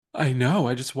I know.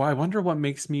 I wonder what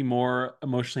makes me more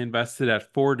emotionally invested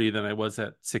at 40 than I was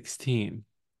at 16.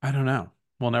 I don't know.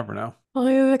 We'll never know. Well,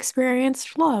 you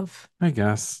experienced love. I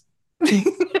guess.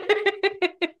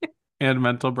 And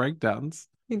mental breakdowns.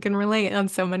 You can relate on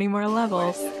so many more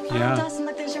levels. Oh, Yeah. Dawson,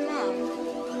 look, there's your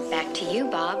mom. Back to you,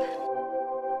 Bob.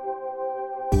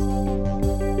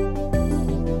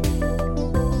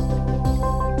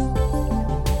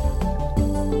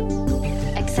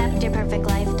 Accept your perfect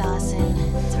life, Dawson.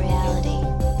 It's reality.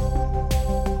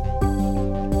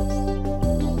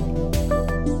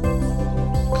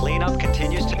 Cleanup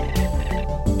continues to.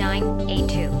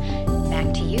 982.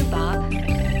 Back to you, Bob.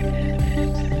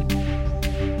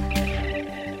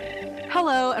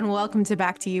 Hello, and welcome to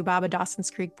Back to You, Bob, a Dawson's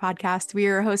Creek podcast. We are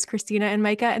your hosts, Christina and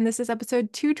Micah, and this is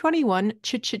episode 221,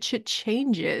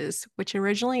 Changes, which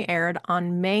originally aired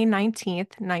on May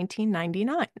 19th,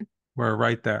 1999. We're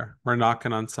right there. We're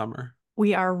knocking on summer.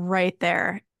 We are right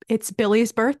there. It's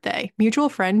Billy's birthday. Mutual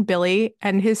friend Billy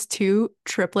and his two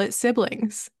triplet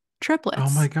siblings. Oh my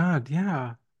Triplets. God.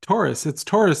 Yeah. Taurus. It's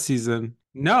Taurus season.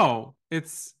 No,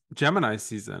 it's Gemini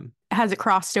season. Has it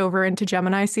crossed over into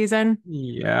Gemini season?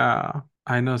 Yeah.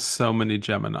 I know so many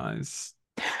Geminis.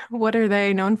 What are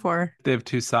they known for? They have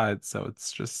two sides, so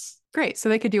it's just Great. So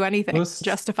they could do anything to close.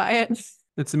 justify it.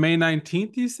 It's May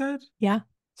 19th, you said? Yeah.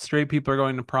 Straight people are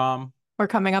going to prom. We're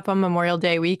coming up on Memorial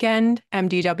Day weekend.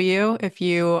 MDW, if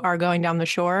you are going down the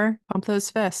shore, pump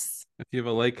those fists. If you have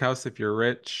a lake house, if you're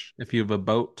rich, if you have a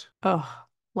boat, Oh,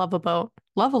 love a boat.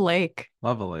 Love a lake.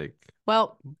 love a lake.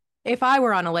 Well, if I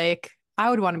were on a lake, I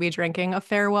would want to be drinking a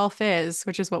Farewell Fizz,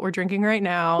 which is what we're drinking right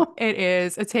now. It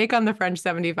is a take on the French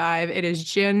 75. It is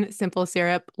gin, simple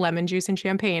syrup, lemon juice, and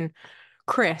champagne.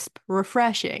 Crisp,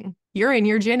 refreshing. You're in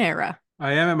your gin era.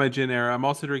 I am in my gin era. I'm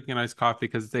also drinking an iced coffee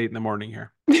because it's 8 in the morning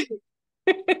here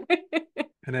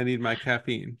and I need my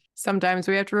caffeine. Sometimes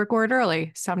we have to record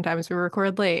early. Sometimes we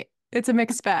record late. It's a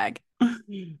mixed bag.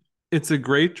 It's a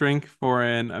great drink for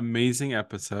an amazing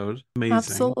episode. Amazing.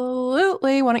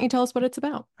 Absolutely. Why don't you tell us what it's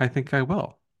about? I think I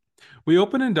will. We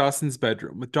open in Dawson's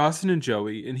bedroom with Dawson and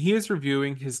Joey, and he is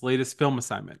reviewing his latest film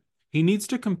assignment. He needs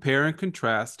to compare and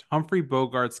contrast Humphrey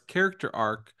Bogart's character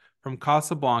arc from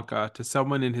Casablanca to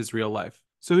someone in his real life.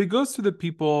 So he goes through the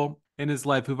people in his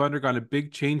life who've undergone a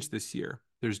big change this year.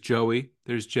 There's Joey,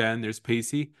 there's Jen, there's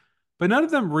Pacey, but none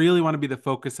of them really want to be the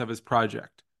focus of his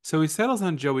project. So he settles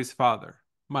on Joey's father,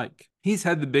 Mike. He's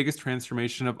had the biggest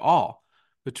transformation of all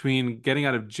between getting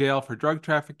out of jail for drug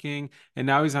trafficking, and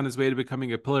now he's on his way to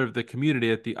becoming a pillar of the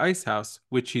community at the Ice House,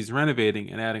 which he's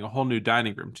renovating and adding a whole new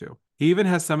dining room to. He even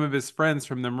has some of his friends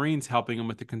from the Marines helping him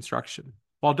with the construction.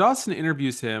 While Dawson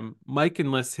interviews him, Mike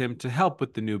enlists him to help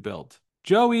with the new build.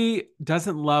 Joey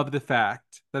doesn't love the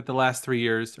fact that the last 3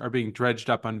 years are being dredged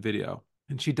up on video,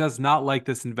 and she does not like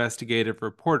this investigative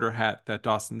reporter hat that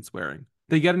Dawson's wearing.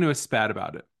 They get into a spat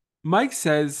about it. Mike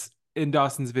says in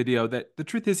Dawson's video that the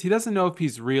truth is he doesn't know if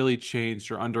he's really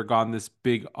changed or undergone this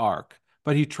big arc,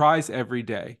 but he tries every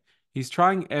day. He's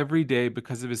trying every day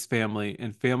because of his family,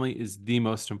 and family is the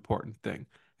most important thing.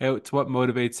 It's what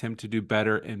motivates him to do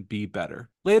better and be better.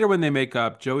 Later, when they make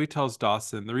up, Joey tells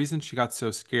Dawson the reason she got so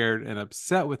scared and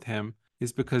upset with him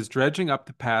is because dredging up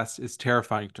the past is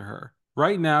terrifying to her.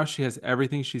 Right now, she has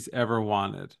everything she's ever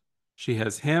wanted. She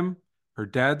has him, her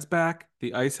dad's back,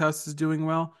 the ice house is doing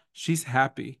well, she's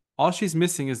happy. All she's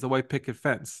missing is the white picket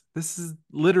fence. This is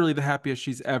literally the happiest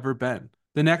she's ever been.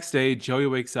 The next day, Joey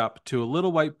wakes up to a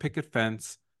little white picket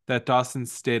fence that Dawson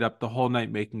stayed up the whole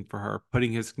night making for her,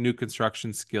 putting his new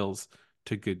construction skills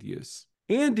to good use.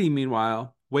 Andy,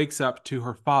 meanwhile, wakes up to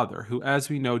her father, who, as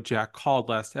we know, Jack called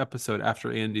last episode after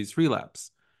Andy's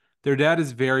relapse. Their dad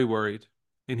is very worried,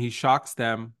 and he shocks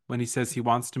them when he says he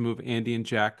wants to move Andy and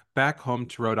Jack back home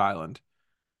to Rhode Island.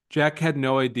 Jack had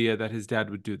no idea that his dad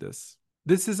would do this.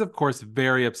 This is, of course,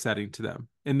 very upsetting to them,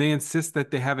 and they insist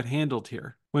that they have it handled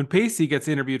here. When Pacey gets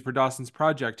interviewed for Dawson's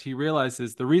project, he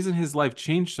realizes the reason his life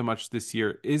changed so much this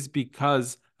year is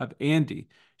because of Andy.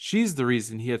 She's the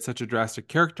reason he had such a drastic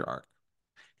character arc.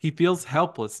 He feels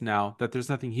helpless now that there's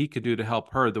nothing he could do to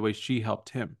help her the way she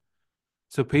helped him.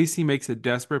 So Pacey makes a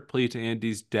desperate plea to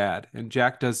Andy's dad, and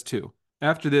Jack does too.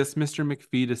 After this, Mr.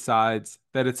 McPhee decides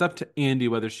that it's up to Andy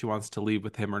whether she wants to leave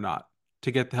with him or not,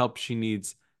 to get the help she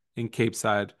needs in Cape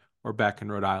Side or back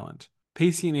in Rhode Island.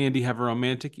 Pacey and Andy have a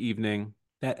romantic evening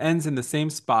that ends in the same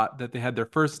spot that they had their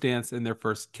first dance and their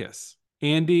first kiss.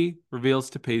 Andy reveals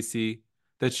to Pacey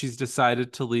that she's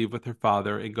decided to leave with her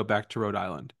father and go back to Rhode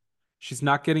Island. She's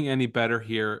not getting any better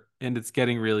here, and it's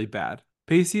getting really bad.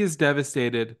 Pacey is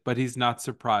devastated, but he's not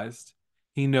surprised.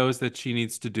 He knows that she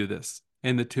needs to do this,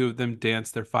 and the two of them dance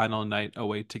their final night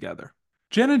away together.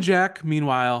 Jen and Jack,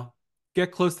 meanwhile,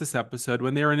 get close this episode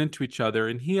when they run into each other,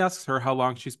 and he asks her how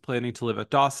long she's planning to live at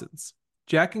Dawson's.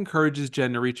 Jack encourages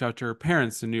Jen to reach out to her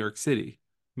parents in New York City.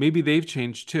 Maybe they've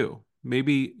changed too.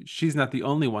 Maybe she's not the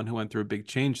only one who went through a big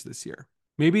change this year.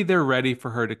 Maybe they're ready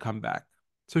for her to come back.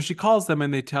 So she calls them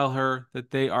and they tell her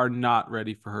that they are not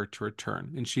ready for her to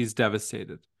return, and she's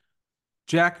devastated.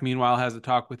 Jack, meanwhile, has a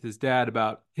talk with his dad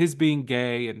about his being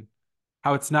gay and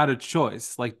how it's not a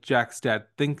choice like Jack's dad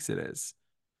thinks it is.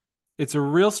 It's a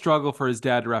real struggle for his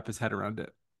dad to wrap his head around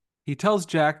it. He tells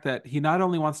Jack that he not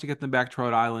only wants to get them back to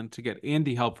Rhode Island to get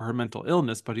Andy help for her mental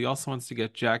illness, but he also wants to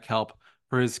get Jack help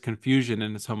for his confusion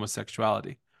and his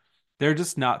homosexuality. They're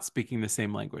just not speaking the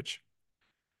same language.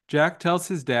 Jack tells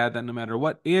his dad that no matter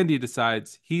what Andy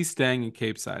decides, he's staying in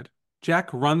Capeside. Jack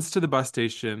runs to the bus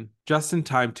station just in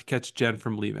time to catch Jen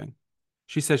from leaving.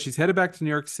 She says she's headed back to New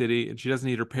York City and she doesn't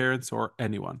need her parents or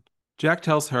anyone. Jack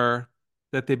tells her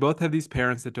that they both have these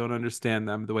parents that don't understand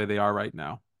them the way they are right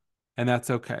now. And that's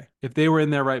okay. If they were in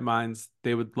their right minds,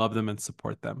 they would love them and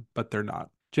support them, but they're not.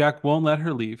 Jack won't let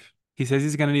her leave. He says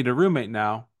he's going to need a roommate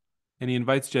now, and he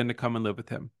invites Jen to come and live with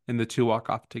him, and the two walk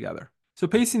off together. So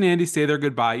Pacey and Andy say their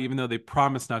goodbye, even though they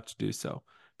promise not to do so.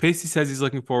 Pacey says he's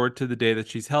looking forward to the day that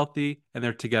she's healthy and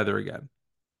they're together again.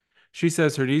 She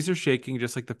says her knees are shaking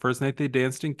just like the first night they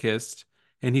danced and kissed,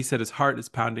 and he said his heart is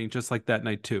pounding just like that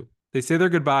night too. They say their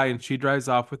goodbye and she drives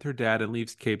off with her dad and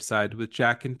leaves Capeside with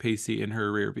Jack and Pacey in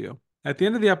her rear view. At the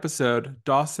end of the episode,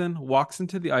 Dawson walks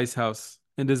into the ice house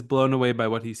and is blown away by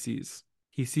what he sees.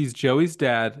 He sees Joey's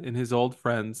dad and his old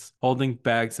friends holding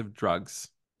bags of drugs.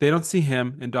 They don't see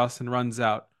him, and Dawson runs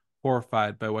out,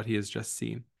 horrified by what he has just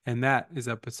seen. And that is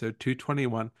episode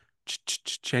 221,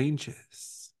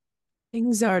 Changes.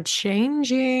 Things are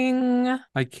changing.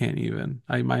 I can't even.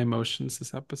 My emotions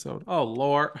this episode. Oh,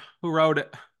 Lord. Who wrote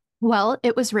it? Well,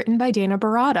 it was written by Dana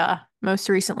Barada. Most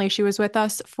recently, she was with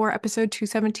us for episode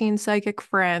 217, Psychic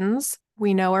Friends.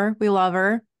 We know her. We love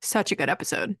her. Such a good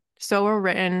episode. So well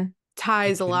written.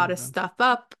 Ties a lot of stuff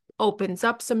up. Opens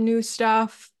up some new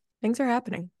stuff. Things are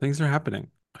happening. Things are happening.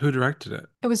 Who directed it?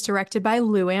 It was directed by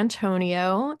Lou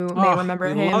Antonio. You may remember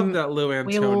him. We love that Lou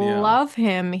Antonio. We love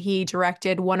him. He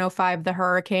directed 105 The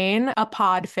Hurricane, a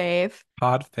pod fave.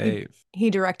 Pod fave. He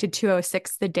directed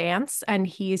 206 The Dance, and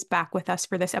he's back with us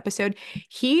for this episode.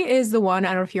 He is the one, I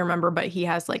don't know if you remember, but he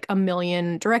has like 1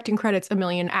 million directing credits, 1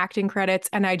 million acting credits.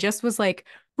 And I just was like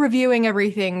reviewing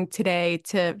everything today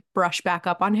to brush back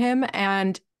up on him.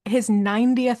 And his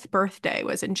 90th birthday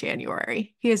was in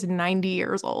January. He is 90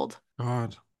 years old.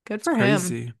 God. Good for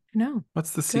crazy. him. No.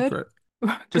 What's the secret?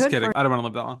 Just kidding. I don't want to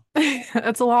live that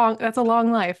long. That's a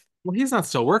long life. Well, he's not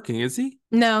still working, is he?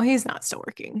 No, he's not still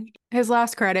working. His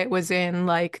last credit was in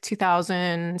like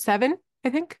 2007, I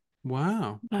think.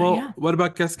 Wow. But well, yeah. What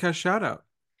about guest cast shout out?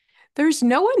 There's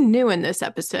no one new in this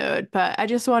episode, but I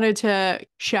just wanted to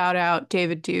shout out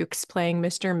David Dukes playing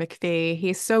Mr. McPhee.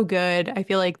 He's so good. I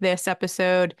feel like this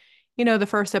episode, you know, the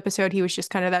first episode, he was just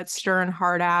kind of that stern,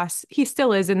 hard ass. He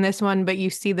still is in this one, but you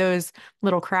see those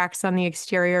little cracks on the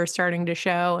exterior starting to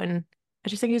show. And I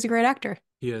just think he's a great actor.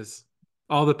 He is.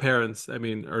 All the parents, I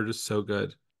mean, are just so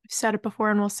good. We've said it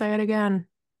before and we'll say it again.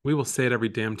 We will say it every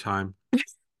damn time.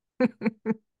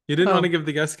 You didn't want to give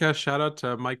the guest cast shout out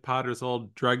to Mike Potter's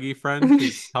old druggy friend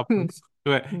who's helping.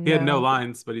 He had no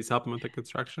lines, but he's helping with the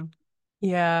construction.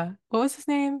 Yeah. What was his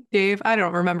name? Dave? I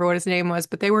don't remember what his name was,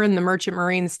 but they were in the Merchant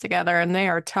Marines together and they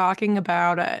are talking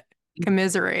about it,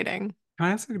 commiserating. Can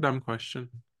I ask a dumb question?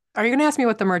 Are you going to ask me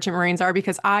what the Merchant Marines are?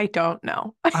 Because I don't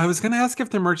know. I was going to ask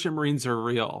if the Merchant Marines are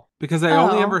real because I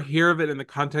only ever hear of it in the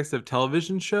context of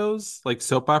television shows, like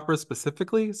soap operas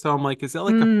specifically. So I'm like, is that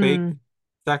like a fake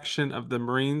section of the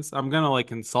Marines? I'm going to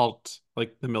like insult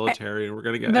like the military and we're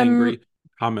going to get angry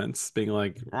comments being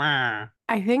like, wah.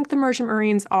 I think the Merchant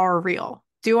Marines are real.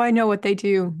 Do I know what they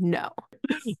do? No.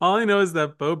 All I know is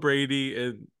that Bo Brady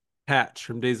and Patch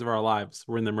from Days of Our Lives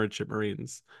were in the Merchant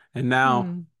Marines. And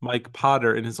now Mike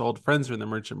Potter and his old friends are in the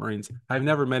Merchant Marines. I've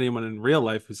never met anyone in real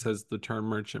life who says the term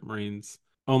Merchant Marines.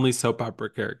 Only soap opera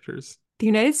characters. The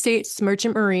United States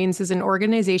Merchant Marines is an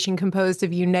organization composed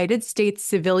of United States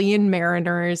civilian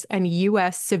mariners and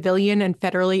U.S. civilian and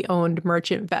federally owned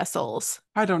merchant vessels.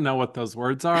 I don't know what those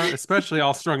words are, especially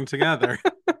all strung together.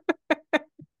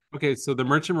 Okay, so the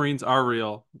Merchant Marines are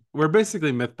real. We're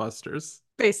basically Mythbusters.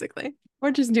 Basically. We're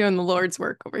just doing the Lord's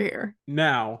work over here.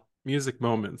 Now, music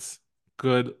moments.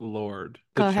 Good Lord.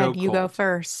 Go ahead, you go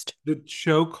first. The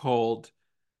Chokehold,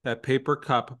 that Paper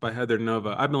Cup by Heather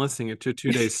Nova. I've been listening to it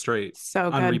 2 days straight. So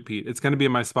on good. repeat. It's going to be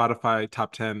in my Spotify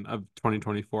top 10 of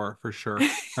 2024 for sure.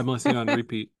 I've been listening on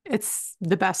repeat. It's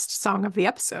the best song of the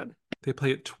episode. They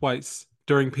play it twice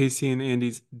during Pacey and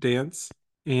Andy's dance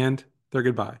and their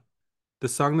goodbye. The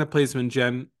song that plays when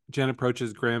Jen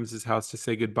approaches Grams' house to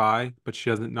say goodbye, but she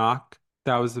doesn't knock.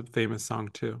 That was a famous song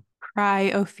too. Cry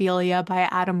Ophelia by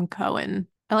Adam Cohen.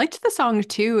 I liked the song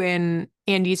too in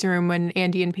Andy's room when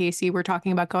Andy and Pacey were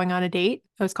talking about going on a date.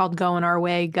 It was called Going Our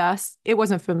Way, Gus. It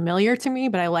wasn't familiar to me,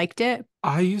 but I liked it.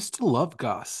 I used to love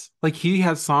Gus. Like he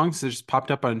had songs that just popped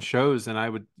up on shows and I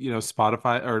would,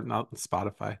 Spotify or not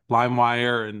Spotify,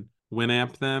 LimeWire and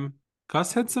Winamp them.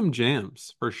 Gus had some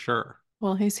jams for sure.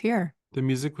 Well, he's here. The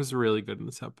music was really good in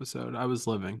this episode. I was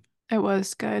living. It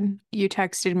was good. You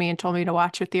texted me and told me to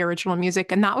watch with the original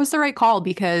music, and that was the right call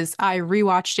because I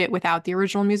rewatched it without the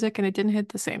original music and it didn't hit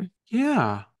the same.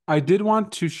 Yeah. I did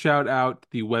want to shout out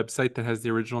the website that has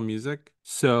the original music.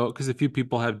 So, because a few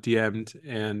people have DM'd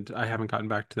and I haven't gotten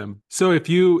back to them. So if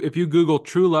you Google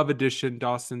True Love Edition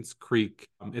Dawson's Creek,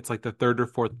 it's like the third or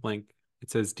fourth link. It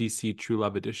says DC True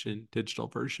Love Edition digital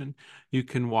version. You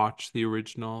can watch the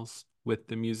originals with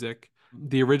the music.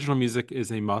 The original music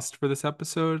is a must for this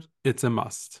episode. It's a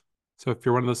must. So if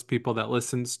you're one of those people that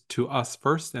listens to us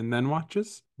first and then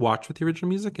watches, watch with the original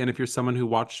music. And if you're someone who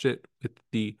watched it with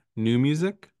the new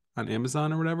music on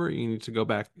Amazon or whatever, you need to go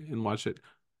back and watch it.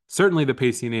 Certainly the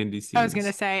Pacey and Andy scenes. I was going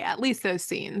to say, at least those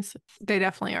scenes, they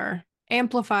definitely are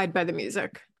amplified by the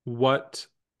music. What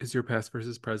is your past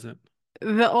versus present?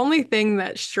 The only thing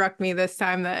that struck me this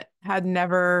time that had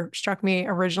never struck me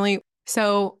originally.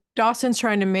 So Dawson's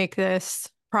trying to make this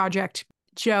project.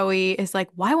 Joey is like,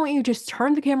 why won't you just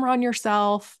turn the camera on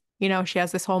yourself? She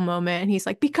has this whole moment and he's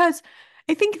like, because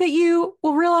I think that you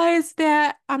will realize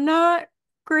that I'm not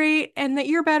great and that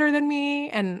you're better than me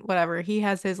and whatever. He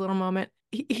has his little moment.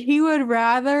 He would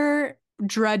rather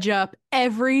dredge up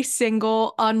every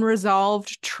single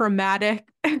unresolved traumatic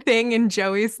thing in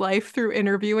Joey's life through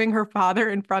interviewing her father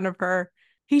in front of her.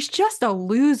 He's just a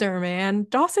loser, man.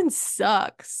 Dawson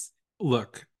sucks.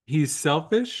 Look, he's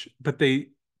selfish, but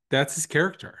that's his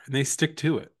character and they stick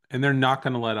to it and they're not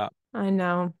going to let up. I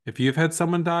know. If you've had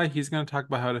someone die, he's going to talk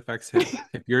about how it affects him.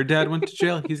 If your dad went to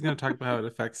jail, he's going to talk about how it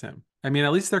affects him. I mean,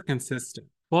 at least they're consistent.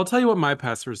 Well, I'll tell you what my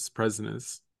past versus present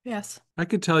is. Yes. I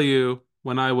could tell you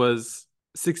when I was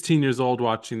 16 years old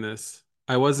watching this,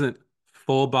 I wasn't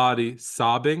full body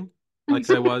sobbing like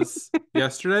I was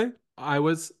yesterday.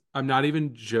 I'm not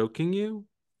even joking you,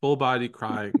 full body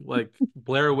crying, like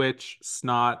Blair Witch,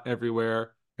 snot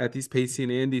everywhere. At these Pacey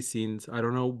and Andy scenes, I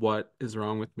don't know what is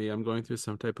wrong with me. I'm going through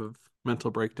some type of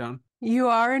mental breakdown. You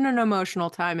are in an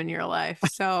emotional time in your life,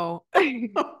 so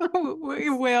we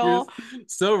will. You're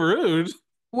so rude.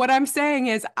 What I'm saying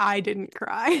is I didn't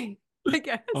cry, I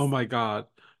guess. Oh my God.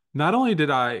 Not only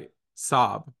did I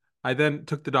sob, I then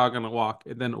took the dog on a walk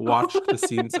and then watched the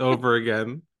scenes over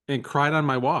again and cried on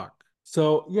my walk.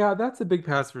 So yeah, that's a big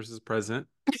past versus present.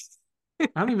 I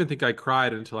don't even think I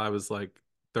cried until I was like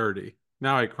 30.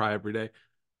 Now I cry every day.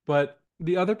 But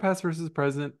the other past versus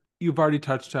present, you've already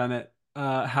touched on it,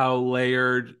 how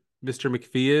layered Mr.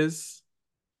 McPhee is.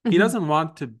 He doesn't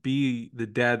want to be the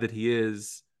dad that he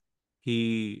is.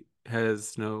 He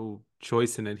has no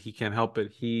choice in it. He can't help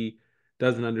it. He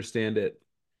doesn't understand it.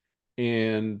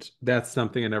 And that's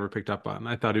something I never picked up on.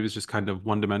 I thought he was just kind of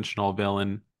one-dimensional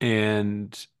villain.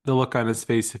 And the look on his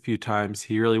face a few times,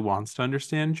 he really wants to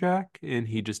understand Jack, and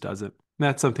he just doesn't.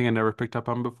 That's something I never picked up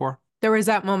on before. There was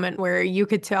that moment where you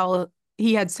could tell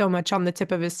he had so much on the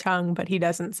tip of his tongue, but he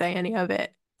doesn't say any of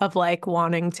it, of like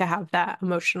wanting to have that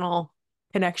emotional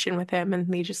connection with him,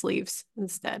 and he just leaves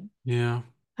instead. Yeah.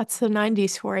 That's the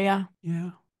 90s for you.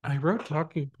 Yeah. I wrote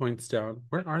talking points down.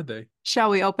 Where are they?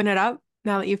 Shall we open it up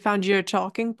now that you found your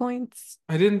talking points?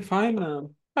 I didn't find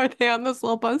them. Are they on those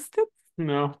little post-its?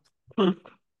 No.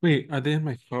 Wait, are they in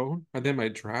my phone? Are they in my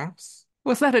drafts?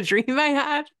 Was that a dream I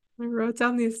had? I wrote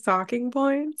down these talking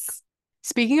points.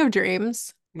 Speaking of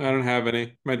dreams, I don't have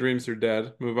any. My dreams are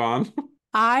dead. Move on.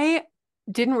 I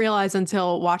didn't realize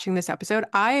until watching this episode,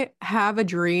 I have a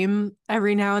dream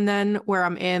every now and then where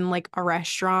I'm in like a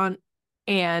restaurant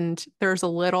and there's a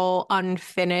little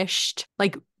unfinished,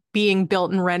 like being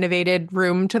built and renovated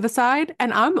room to the side.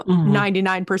 And I'm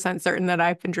 99% certain that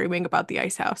I've been dreaming about the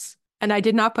ice house. And I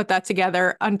did not put that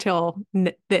together until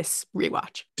this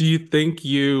rewatch. Do you think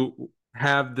you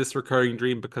have this recurring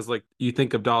dream because like you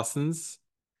think of Dawson's?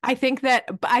 I think that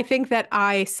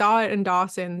I saw it in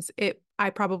Dawson's. I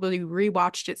probably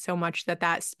rewatched it so much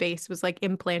that space was like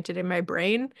implanted in my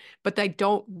brain, but I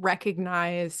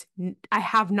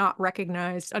have not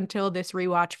recognized until this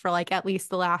rewatch for like at least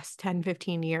the last 10,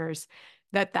 15 years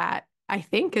that I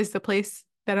think is the place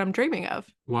that I'm dreaming of.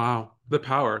 Wow. The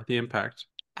power, the impact.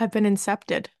 I've been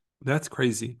incepted. That's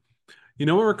crazy. You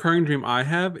know what recurring dream I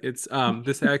have? It's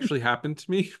this actually happened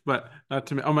to me, but not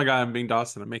to me. Oh my God, I'm being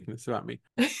Dawson. I'm making this about me.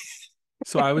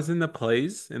 So I was in the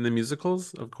plays, in the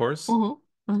musicals, of course.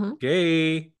 Mm-hmm.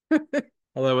 Gay.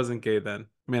 Although I wasn't gay then.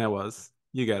 I mean, I was.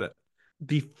 You get it.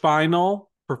 The final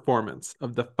performance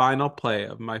of the final play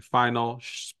of my final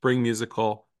spring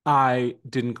musical, I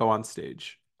didn't go on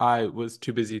stage. I was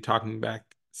too busy talking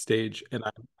backstage and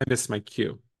I missed my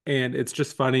cue. And it's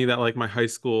just funny that like my high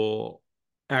school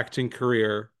acting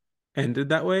career ended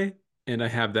that way. And I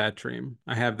have that dream.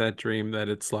 I have that dream that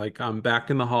it's like I'm back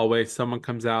in the hallway, someone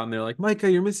comes out and they're like, Micah,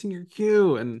 you're missing your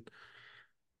cue. And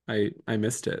I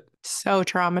missed it. So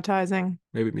traumatizing.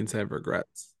 Maybe it means I have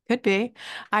regrets. Could be.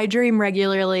 I dream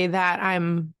regularly that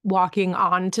I'm walking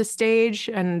onto stage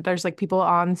and there's like people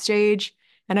on stage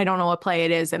and I don't know what play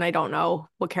it is and I don't know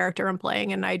what character I'm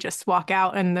playing and I just walk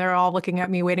out and they're all looking at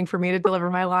me waiting for me to deliver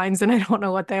my lines and I don't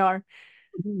know what they are.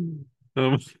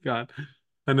 Oh my God.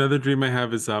 Another dream I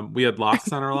have is we had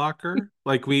locks on our locker.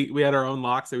 Like we had our own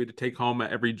locks that we had to take home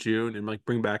every June and like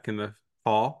bring back in the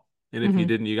fall. And if you Mhm.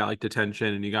 didn't, you got like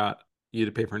detention and you had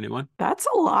to pay for a new one. That's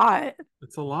a lot.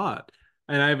 It's a lot.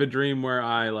 And I have a dream where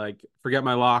I like forget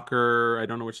my locker. I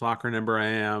don't know which locker number I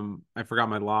am. I forgot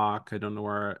my lock. I don't know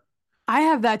where. I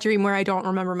have that dream where I don't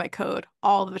remember my code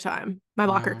all the time, my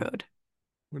locker Wow. code.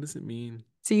 What does it mean?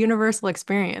 It's a universal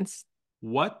experience.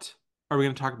 What are we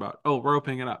going to talk about? Oh, we're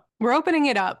opening it up. We're opening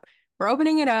it up. We're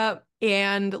opening it up.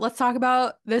 And let's talk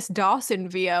about this Dawson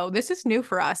VO. This is new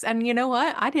for us. And you know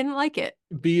what? I didn't like it.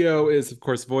 BO is, of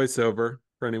course, voiceover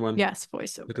for anyone Yes, that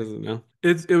voiceover. doesn't know.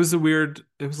 It was a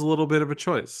little bit of a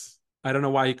choice. I don't know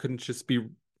why he couldn't just be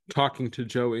talking to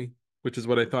Joey, which is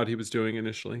what I thought he was doing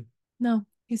initially. No,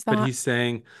 he's But not. he's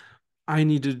saying, I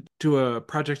need to do a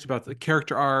project about the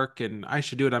character arc and I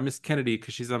should do it on Miss Kennedy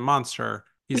because she's a monster.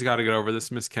 He's got to get over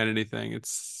this Miss Kennedy thing.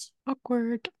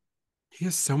 Awkward. He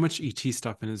has so much ET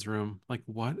stuff in his room. Like,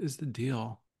 what is the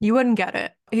deal? You wouldn't get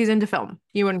it. He's into film.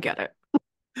 You wouldn't get it.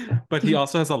 But he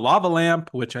also has a lava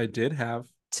lamp, which I did have.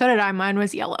 So did I. Mine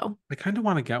was yellow. I kind of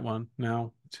want to get one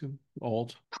now. Too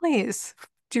old. Please.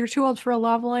 You're too old for a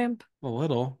lava lamp? A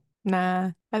little.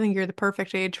 Nah, I think you're the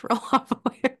perfect age for a lava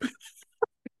lamp.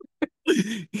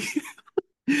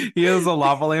 He has a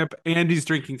lava lamp and he's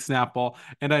drinking Snapple.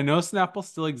 And I know Snapple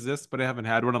still exists, but I haven't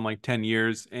had one in like 10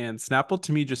 years. And Snapple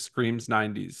to me just screams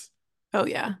 90s. Oh,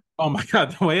 yeah. Oh my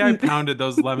God, the way I pounded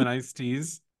those lemon iced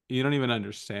teas, you don't even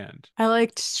understand. I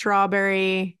liked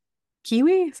strawberry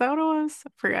kiwi. Is that what it was? I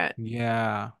forget.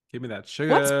 Yeah, give me that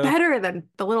sugar. What's better than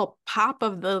the little pop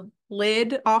of the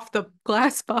lid off the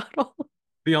glass bottle?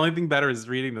 The only thing better is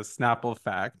reading the Snapple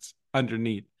fact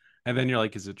underneath. And then you're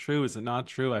like, is it true? Is it not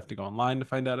true? I have to go online to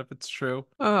find out if it's true.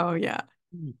 Oh, yeah.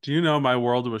 Do you know my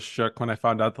world was shook when I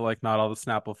found out that like not all the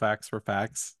Snapple facts were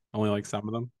facts, only like some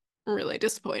of them. Really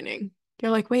disappointing.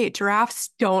 You're like, wait, giraffes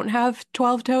don't have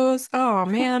 12 toes? Oh,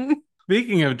 man.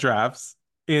 Speaking of drafts,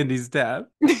 Andy's dad.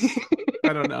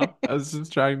 I don't know. I was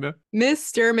just trying to.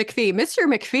 Mr. McPhee. Mr.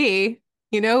 McPhee,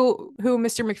 you know who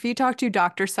Mr. McPhee talked to?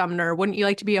 Dr. Sumner. Wouldn't you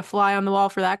like to be a fly on the wall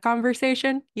for that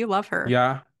conversation? You love her.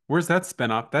 Yeah. Where's that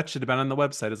spinoff? That should have been on the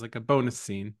website as like a bonus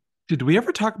scene. Did we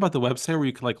ever talk about the website where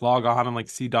you could like log on and like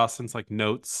see Dawson's like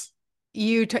notes?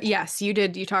 Yes, you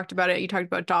did. You talked about it. You talked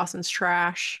about Dawson's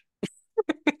trash.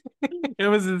 It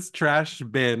was his trash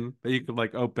bin that you could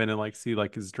like open and like see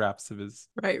like his drafts of his.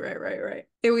 Right.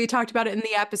 We talked about it in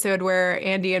the episode where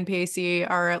Andy and Pacey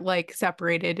are like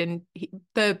separated and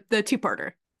the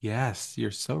two-parter. Yes,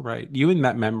 you're so right. You and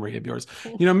that memory of yours.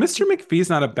 You know, Mr. McPhee's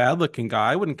not a bad looking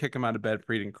guy. I wouldn't kick him out of bed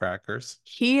for eating crackers.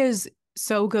 He is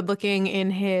so good looking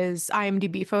in his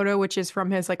IMDb photo, which is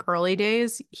from his like early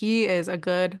days. He is a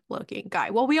good looking guy.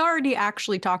 Well, we already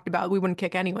actually talked about we wouldn't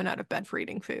kick anyone out of bed for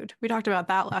eating food. We talked about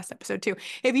that last episode too.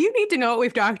 If you need to know what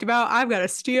we've talked about, I've got a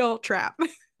steel trap.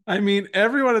 I mean,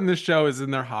 everyone in this show is in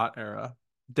their hot era.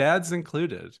 Dad's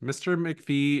included. Mr.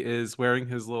 McPhee is wearing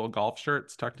his little golf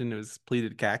shirts tucked into his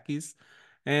pleated khakis.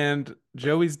 And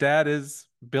Joey's dad is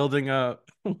building a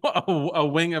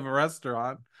wing of a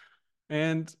restaurant.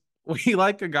 And we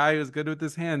like a guy who's good with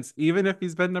his hands, even if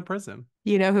he's been to prison.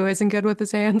 You know who isn't good with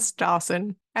his hands?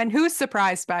 Dawson. And who's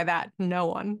surprised by that? No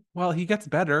one. Well, he gets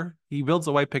better. He builds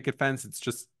a white picket fence. It's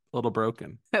just a little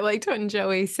broken. I liked when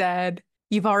Joey said,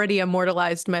 "You've already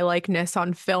immortalized my likeness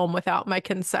on film without my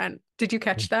consent." Did you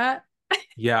catch that?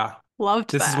 Yeah.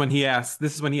 Loved This that. is when he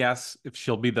asks if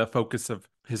she'll be the focus of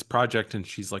his project, and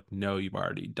she's like, no, you've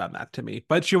already done that to me.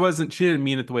 But she didn't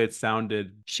mean it the way it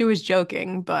sounded. She was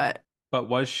joking, but But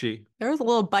was she? there was a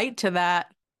little bite to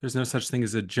that. There's no such thing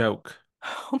as a joke.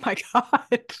 Oh my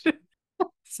God.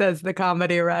 Says the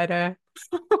comedy writer.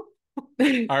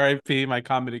 R.I.P. my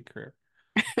comedy career.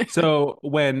 So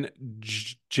when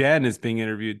Jen is being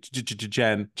interviewed,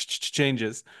 Jen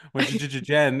changes. When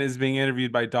Jen is being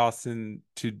interviewed by Dawson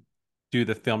to do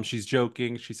the film, she's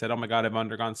joking. She said, "Oh my God, I've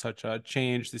undergone such a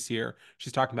change this year."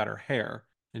 She's talking about her hair.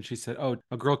 And she said, "Oh,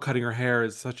 a girl cutting her hair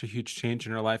is such a huge change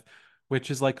in her life," which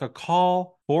is like a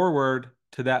call forward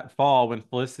to that fall when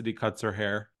Felicity cuts her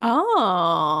hair.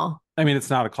 Oh, I mean, it's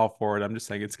not a call forward. I'm just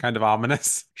saying it's kind of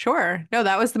ominous sure. No,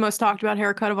 that was the most talked about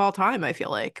haircut of all time, I feel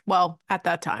like. Well, at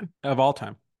that time. of all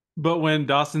time. But when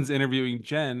Dawson's interviewing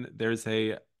Jen, there's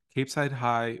a Cape Side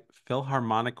High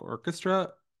Philharmonic Orchestra.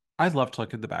 I'd love to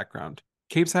look at the background.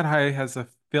 Cape Side High has a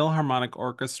Philharmonic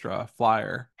Orchestra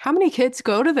flyer. How many kids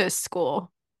go to this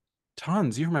school?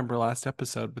 Tons. You remember last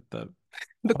episode with the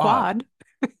The quad.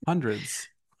 quad. Hundreds,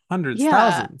 hundreds, Yeah.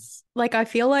 thousands. Like, I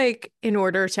feel like in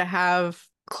order to have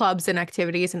clubs and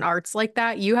activities and arts like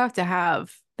that, you have to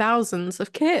have thousands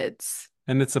of kids.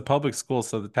 And it's a public school,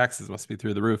 so the taxes must be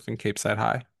through the roof in Cape Side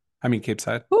High. I mean, Cape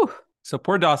Side. Whew. So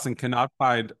poor Dawson cannot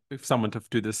find someone to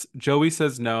do this. Joey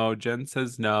says no, Jen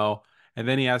says no. And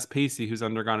then he asks Pacey, who's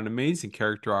undergone an amazing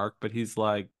character arc, but he's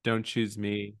like, "Don't choose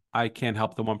me. I can't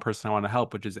help the one person I want to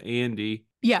help," which is Andy.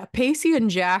 Yeah, Pacey and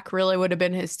Jack really would have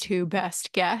been his two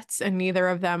best gets, and neither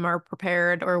of them are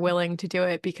prepared or willing to do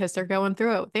it because they're going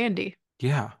through it with Andy.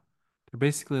 Yeah. They're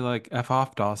basically like, "F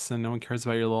off, Dawson. No one cares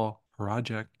about your little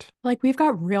project." Like, we've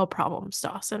got real problems,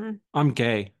 Dawson. I'm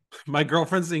gay. My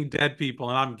girlfriend's seeing dead people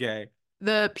and I'm gay.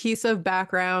 The piece of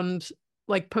background,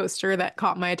 like, poster that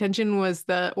caught my attention was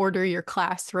the order your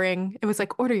class ring. It was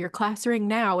like, order your class ring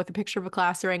now with a picture of a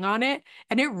class ring on it.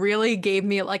 And it really gave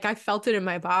me, like, I felt it in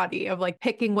my body of like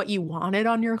picking what you wanted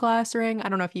on your class ring. I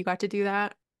don't know if you got to do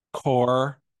that.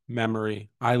 Core memory.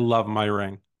 I love my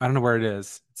ring. I don't know where it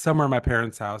is. It's somewhere in my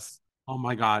parents' house. Oh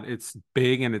my God. It's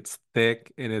big and it's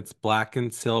thick and it's black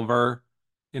and silver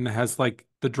and it has like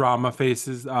the drama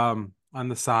faces on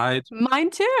the side. Mine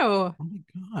too. Oh my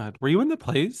God. Were you in the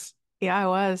plays? Yeah, I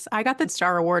was. I got the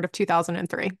Star Award of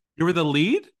 2003. You were the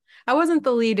lead? I wasn't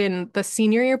the lead in the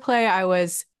senior year play.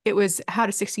 It was How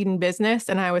to Succeed in Business,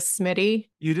 and I was Smitty.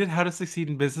 You did How to Succeed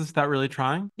in Business Without Really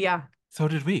Trying? Yeah. So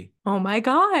did we. Oh my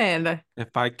God.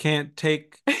 If I can't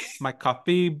take my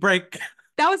coffee break.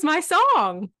 That was my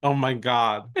song. Oh my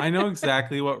God. I know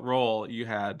exactly what role you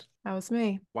had. That was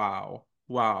me. Wow.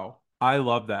 Wow. I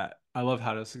love that. I love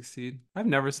How to Succeed. I've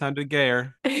never sounded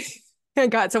gayer. I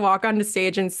got to walk onto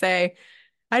stage and say,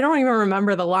 I don't even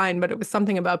remember the line, but it was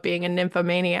something about being a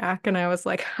nymphomaniac. And I was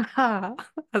like, haha,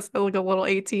 as like a little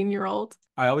 18-year-old.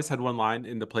 I always had one line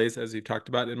in the plays, as you talked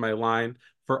about. In my line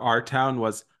for our town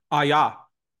was, "Ah, yeah,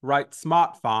 right,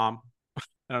 smart farm."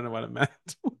 I don't know what it meant.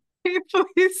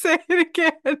 Please say it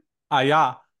again. "Ah,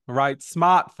 yeah, right,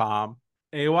 smart farm."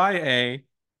 AYA,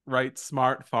 right,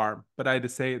 smart farm. But I had to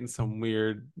say it in some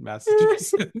weird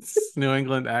Massachusetts, New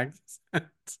England accent.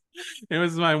 It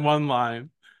was my one line.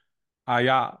 "Ah,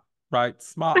 yeah, right,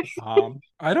 smart farm."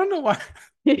 I don't know why.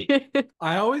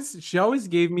 She always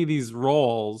gave me these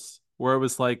roles where it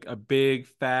was like a big,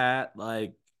 fat,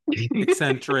 like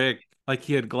eccentric, like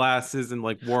he had glasses and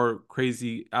like wore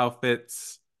crazy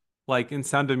outfits. Like in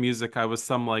Sound of Music, I was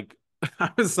some like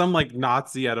I was some like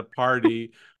Nazi at a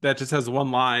party that just has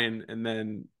one line and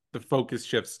then the focus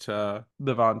shifts to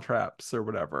the Von Trapps or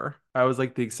whatever. I was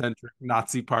like the eccentric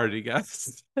Nazi party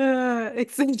guest.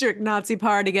 Eccentric Nazi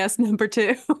party guest number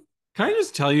 2. Can I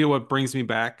just tell you what brings me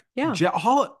back? Yeah.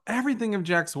 Everything of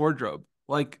Jack's wardrobe.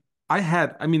 Like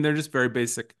I mean, they're just very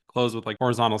basic clothes with like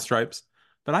horizontal stripes,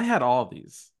 but I had all of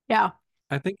these. Yeah.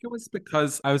 I think it was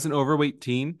because I was an overweight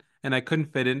teen and I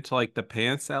couldn't fit into like the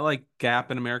pants at like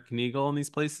Gap and American Eagle in these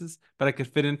places, but I could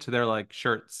fit into their like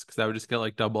shirts because I would just get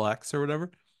like double X or whatever.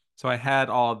 So I had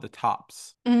all of the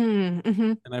tops.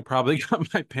 Mm-hmm. And I probably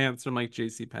got my pants from like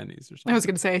J.C. Penney's or something. I was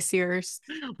going to say Sears.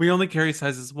 We only carry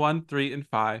sizes 1, 3, and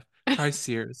 5. Try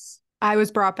Sears. I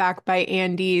was brought back by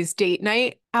Andy's date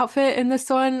night outfit in this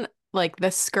one. Like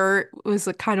the skirt was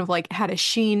kind of like had a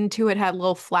sheen to it, had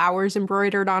little flowers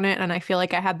embroidered on it. And I feel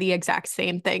like I had the exact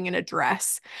same thing in a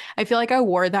dress. I feel like I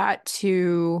wore that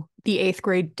to the 8th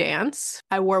grade dance.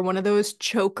 I wore one of those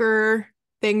choker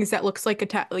things that looks like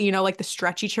like the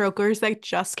stretchy chokers that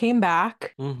just came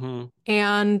back,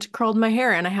 and curled my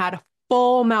hair, and I had a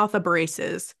full mouth of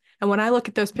braces. And when I look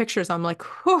at those pictures, I'm like,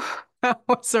 whew, that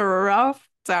was a rough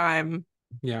time.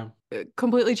 Yeah.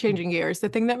 Completely changing gears. The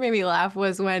thing that made me laugh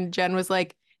was when Jen was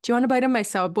like, "Do you want to bite of my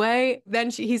Subway?" Then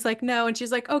he's like, "No." And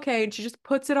she's like, "Okay." And she just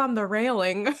puts it on the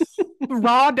railing.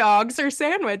 Raw dogs or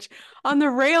sandwich on the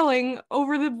railing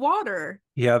over the water.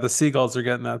 Yeah, the seagulls are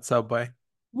getting that Subway.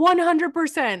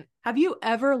 100%. Have you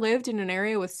ever lived in an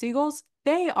area with seagulls?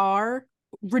 They are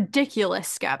ridiculous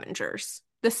scavengers.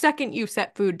 The second you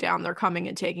set food down, they're coming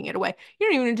and taking it away. You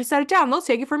don't even need to set it down. They'll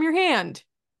take it from your hand.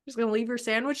 Just gonna leave your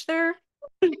sandwich there?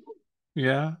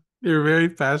 Yeah. You're very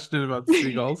passionate about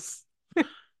seagulls.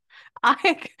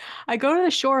 I I go to the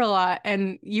shore a lot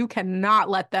and you cannot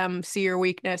let them see your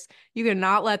weakness. You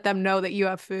cannot let them know that you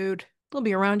have food. They'll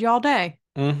be around you all day.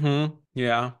 Mm-hmm.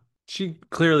 Yeah. She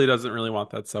clearly doesn't really want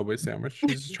that Subway sandwich.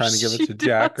 She's just trying to give it She to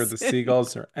Jack or the doesn't.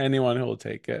 seagulls or anyone who will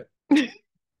take it.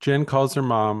 Jen calls her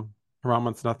mom. Her mom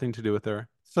wants nothing to do with her.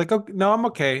 It's like, okay, no, I'm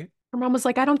okay. Her mom was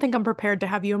like, I don't think I'm prepared to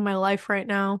have you in my life right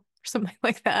now, or something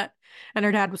like that. And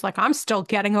her dad was like, I'm still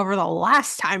getting over the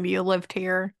last time you lived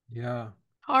here. Yeah.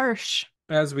 Harsh.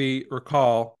 As we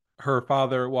recall, her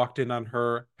father walked in on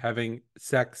her having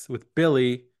sex with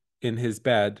Billy in his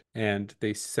bed, and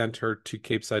they sent her to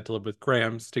Cape Side to live with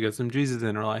Grams to get some Jesus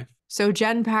in her life. So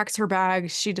Jen packs her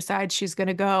bags. She decides she's going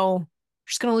to go.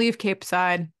 She's going to leave Cape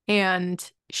Side. And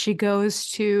she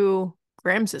goes to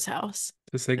Grams's house.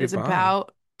 To say Is goodbye.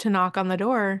 about to knock on the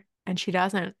door. And she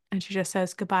doesn't. And she just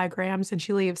says, goodbye, Grams. And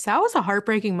she leaves. That was a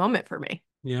heartbreaking moment for me.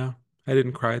 Yeah. I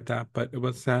didn't cry at that, but it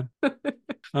was sad.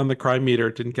 On the cry meter,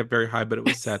 it didn't get very high, but it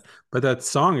was sad. But that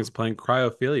song is playing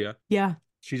Cryophilia. Yeah,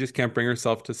 She just can't bring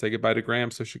herself to say goodbye to Graham,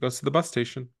 so she goes to the bus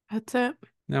station. that's it.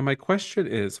 Now, my question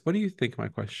is, what do you think my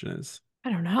question is?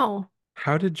 I don't know.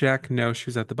 How did Jack know she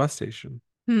was at the bus station?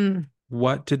 Hmm.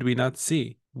 What did we not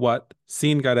see? What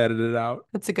scene got edited out?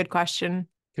 That's a good question.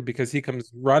 Because he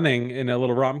comes running in a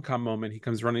little rom-com moment. He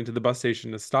comes running to the bus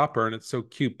station to stop her, and it's so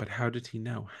cute. But how did he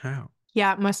know? How?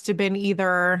 Yeah, it must have been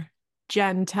either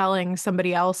Jen telling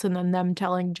somebody else and then them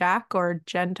telling Jack, or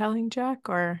Jen telling Jack,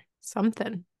 or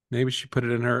something. Maybe she put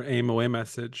it in her aim away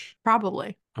message.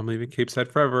 Probably. I'm leaving Cape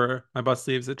Side forever. My bus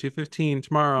leaves at 2:15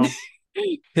 tomorrow.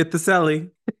 Hit the celly.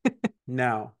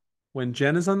 Now, when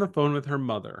Jen is on the phone with her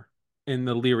mother in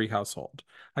the Leary household,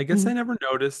 I guess I never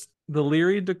noticed the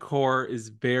Leary decor is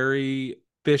very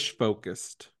fish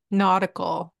focused.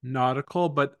 Nautical. Nautical,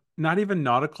 but not even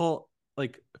nautical,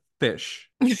 like fish.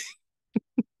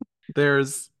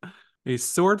 There's a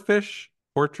swordfish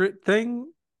portrait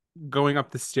thing going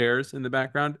up the stairs in the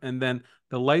background, and then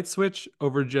the light switch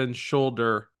over Jen's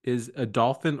shoulder is a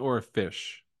dolphin or a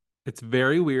fish. It's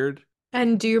very weird.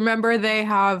 And do you remember they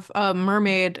have a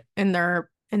mermaid in their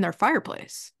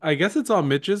fireplace? I guess it's all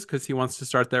Mitch's because he wants to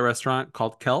start that restaurant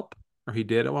called Kelp, or he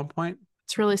did at one point.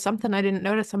 It's really something I didn't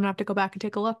notice. I'm gonna have to go back and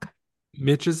take a look.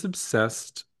 Mitch is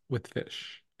obsessed with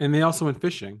fish, and they also went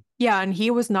fishing. Yeah, and he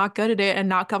was not good at it and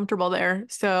not comfortable there.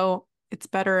 So it's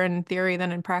better in theory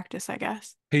than in practice, I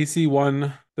guess. Pacey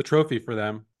won the trophy for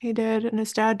them, He did, and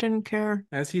his dad didn't care.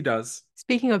 as he does.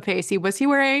 Speaking of Pacey, was he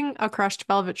wearing a crushed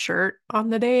velvet shirt on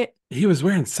the date? He was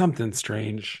wearing something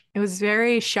strange. It was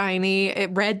very shiny.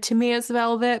 It read to me as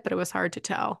velvet, but it was hard to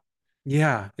tell.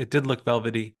 Yeah, it did look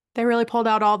velvety. They really pulled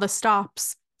out all the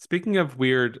stops. Speaking of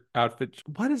weird outfits,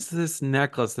 what is this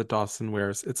necklace that Dawson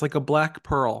wears? It's like a black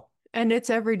pearl. And it's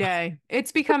every day.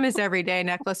 It's become his everyday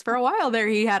necklace. For a while there,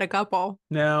 he had a couple.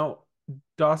 Now,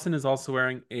 Dawson is also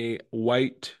wearing a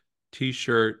white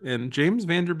t-shirt, and James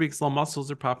Vanderbeek's little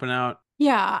muscles are popping out.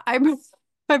 Yeah, I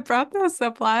brought this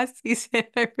up last season.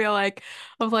 I feel like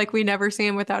of like we never see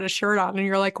him without a shirt on, and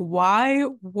you're like, why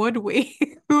would we?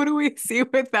 Who do we see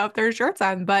without their shirts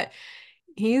on? But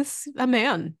he's a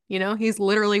man, he's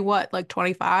literally what, like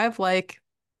 25? Like,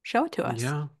 show it to us.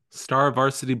 Yeah, star of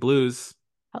Varsity Blues.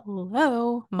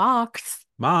 Hello, Mox.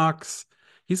 Mox.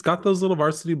 He's got those little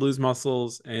Varsity Blues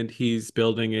muscles, and he's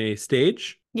building a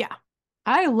stage. Yeah.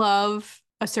 I love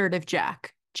assertive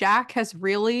Jack. Jack has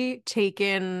really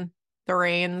taken the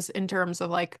reins in terms of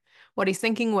like what he's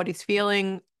thinking, what he's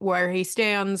feeling, where he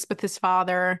stands with his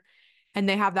father. And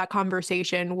they have that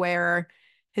conversation where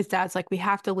his dad's like, we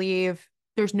have to leave.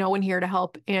 There's no one here to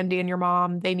help Andy and your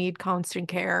mom. They need constant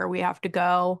care. We have to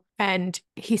go. And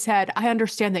he said, I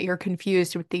understand that you're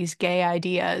confused with these gay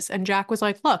ideas. And Jack was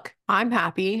like, look, I'm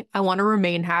happy. I want to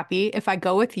remain happy. If I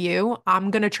go with you, I'm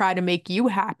going to try to make you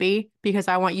happy because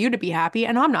I want you to be happy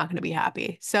and I'm not going to be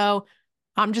happy. So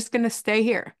I'm just going to stay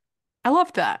here. I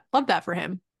loved that. Love that for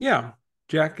him. Yeah,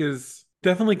 Jack is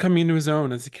definitely coming into his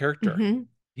own as a character. Mhm.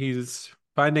 He's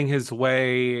finding his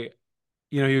way.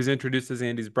 He was introduced as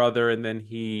Andy's brother, and then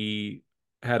he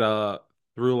had a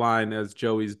through line as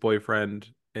Joey's boyfriend,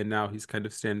 and now he's kind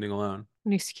of standing alone.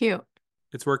 And he's cute.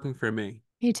 It's working for me.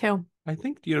 Me too. I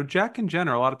think, Jack and Jen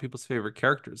are a lot of people's favorite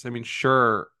characters. I mean,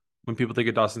 sure, when people think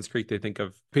of Dawson's Creek, they think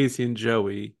of Pacey and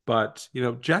Joey, but,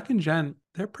 Jack and Jen,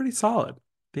 they're pretty solid.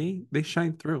 They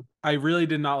shine through. I really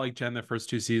did not like Jen the first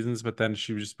two seasons, but then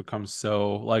she just becomes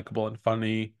so likable and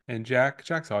funny. And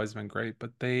Jack's always been great,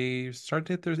 but they start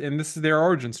to hit their, and this is their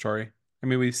origin story. I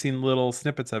mean, we've seen little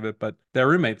snippets of it, but they're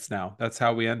roommates now. That's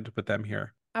how we end with them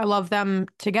here. I love them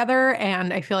together,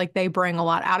 and I feel like they bring a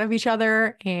lot out of each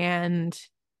other. And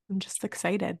I'm just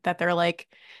excited that they're like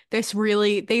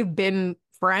they've been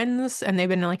friends and they've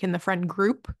been like in the friend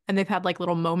group and they've had like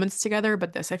little moments together.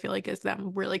 But this I feel like is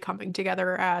them really coming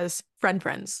together as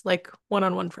friends, like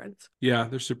one-on-one friends. Yeah,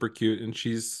 they're super cute. And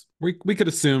we could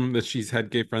assume that she's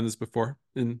had gay friends before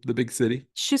in the big city.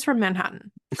 She's from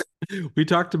Manhattan. We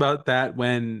talked about that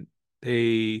when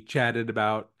they chatted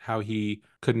about how he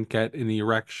couldn't get an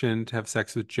erection to have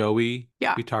sex with Joey.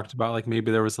 Yeah. We talked about like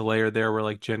maybe there was a layer there where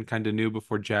like Jen kind of knew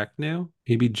before Jack knew.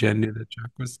 Maybe Jen knew that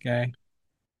Jack was gay.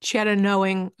 She had a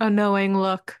knowing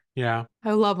look. Yeah.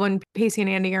 I love when Pacey and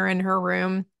Andy are in her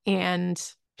room and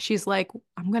she's like,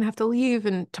 I'm gonna have to leave.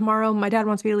 And tomorrow, my dad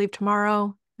wants me to leave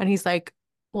tomorrow. And he's like,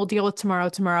 we'll deal with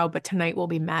tomorrow, but tonight will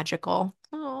be magical.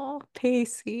 Oh,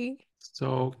 Pacey.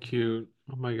 So cute.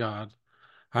 Oh my God.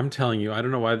 I'm telling you, I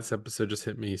don't know why this episode just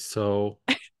hit me so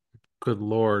good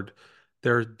Lord.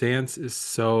 Their dance is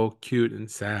so cute and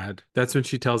sad. That's when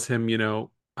she tells him,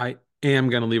 I am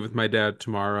going to leave with my dad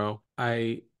tomorrow.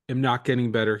 I am not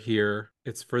getting better here.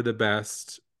 It's for the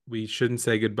best. We shouldn't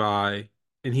say goodbye.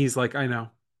 And he's like, I know.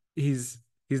 He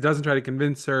doesn't try to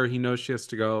convince her. He knows she has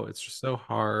to go. It's just so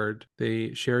hard.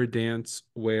 They share a dance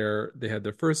where they had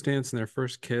their first dance and their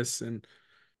first kiss, and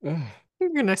ugh,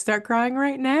 You're gonna start crying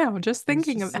right now, just it's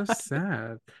thinking just so about it.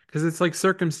 sad because it's like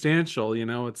circumstantial,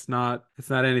 it's not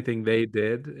anything they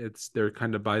did. It's they're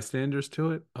kind of bystanders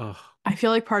to it. Oh, I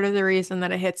feel like part of the reason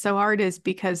that it hits so hard is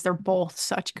because they're both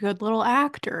such good little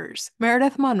actors.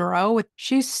 Meredith Monroe,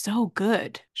 she's so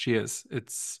good. she is.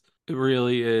 It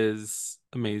really is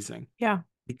amazing Yeah.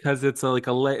 because it's a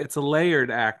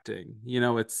layered acting.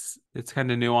 It's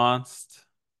kind of nuanced.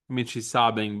 I mean, she's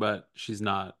sobbing, but she's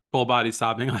not full body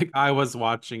sobbing. Like I was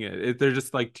watching they're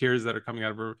just like tears that are coming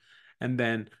out of her. And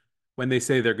then when they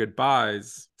say their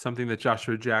goodbyes, something that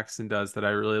Joshua Jackson does that I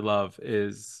really love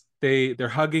is they're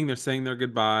hugging, they're saying their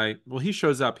goodbye. Well, he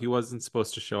shows up. He wasn't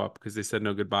supposed to show up because they said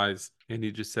no goodbyes. And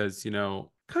he just says,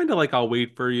 kind of like I'll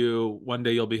wait for you. One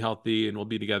day you'll be healthy and we'll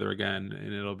be together again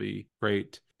and it'll be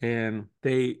great. And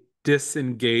they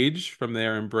disengage from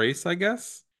their embrace, I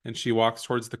guess. And she walks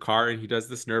towards the car and he does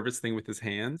this nervous thing with his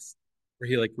hands where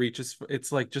he like reaches for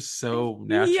it's like just so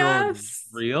natural and Yes.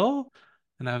 real.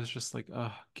 And I was just like,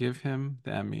 oh, give him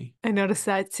the Emmy. I noticed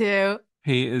that too.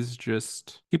 He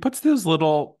puts they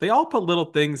all put little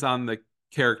things on the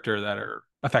character that are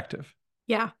effective.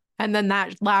 Yeah. And then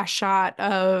that last shot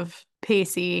of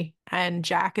Pacey and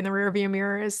Jack in the rearview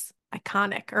mirror is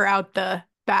iconic, or out the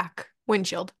back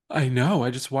windshield. I know.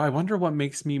 I wonder what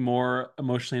makes me more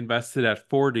emotionally invested at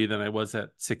 40 than I was at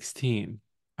 16.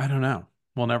 I don't know.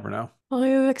 We'll never know. Well,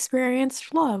 you've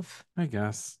experienced love. I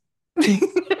guess. You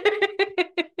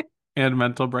And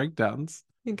mental breakdowns.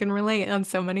 can relate on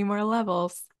so many more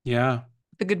levels. Yeah.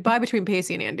 The goodbye between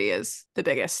Pacey and Andy is the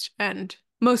biggest and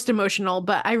most emotional,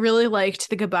 but I really liked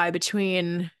the goodbye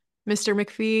between Mr.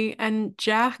 McPhee and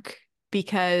Jack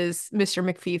because Mr.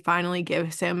 McPhee finally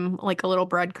gives him like a little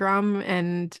breadcrumb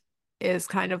and is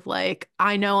kind of like,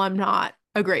 I know I'm not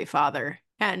a great father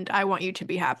and I want you to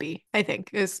be happy, I think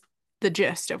is the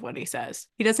gist of what he says.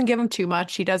 He doesn't give him too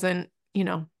much. He doesn't,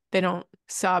 they don't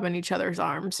sob in each other's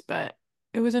arms, but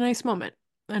it was a nice moment.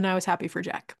 And I was happy for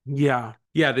Jack. Yeah.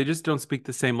 Yeah. They just don't speak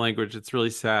the same language. It's really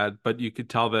sad, but you could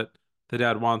tell that the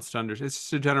dad wants to understand. It's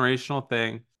just a generational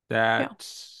thing Yeah.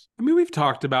 I mean, we've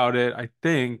talked about it, I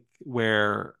think,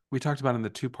 where we talked about in the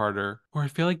two-parter, where I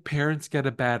feel like parents get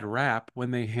a bad rap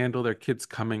when they handle their kids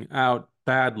coming out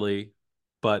badly.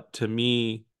 But to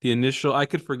me, I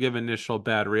could forgive initial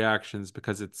bad reactions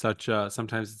because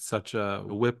sometimes it's such a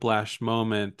whiplash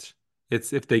moment.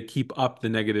 It's if they keep up the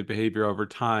negative behavior over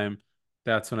time,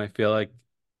 that's when I feel like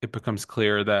it becomes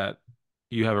clear that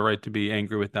you have a right to be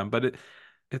angry with them. But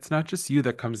it's not just you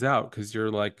that comes out because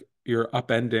you're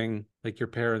upending like your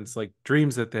parents like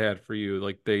dreams that they had for you,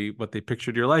 like what they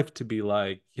pictured your life to be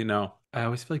like. I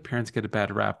always feel like parents get a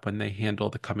bad rap when they handle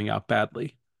the coming out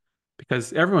badly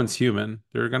because everyone's human.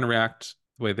 They're going to react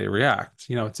the way they react.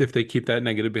 It's if they keep that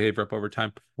negative behavior up over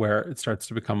time where it starts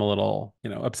to become a little,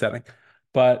 upsetting.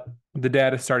 But the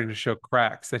dad is starting to show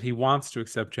cracks that he wants to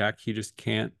accept Jack. He just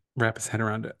can't wrap his head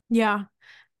around it. Yeah.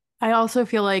 I also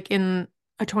feel like in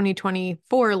a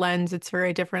 2024 lens, it's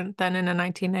very different than in a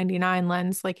 1999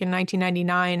 lens. Like in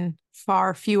 1999,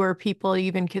 far fewer people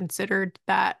even considered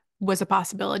that was a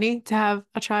possibility to have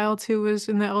a child who was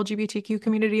in the LGBTQ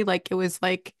community. Like it was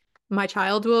like, my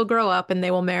child will grow up and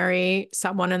they will marry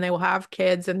someone and they will have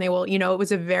kids and they will, it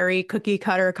was a very cookie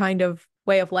cutter kind of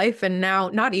way of life. And now,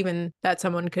 not even that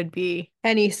someone could be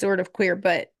any sort of queer,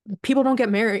 but people don't get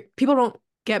married. People don't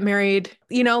get married.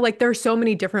 You know, like there's so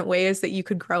many different ways that you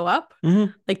could grow up.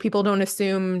 Mhm. Like people don't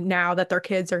assume now that their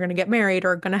kids are going to get married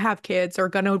or going to have kids or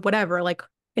going to whatever. Like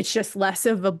it's just less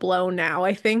of a blow now.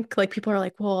 I think like people are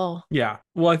like, well, Yeah.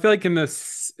 Well, I feel like in the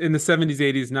 70s,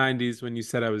 80s, 90s, when you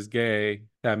said I was gay,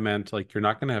 that meant like you're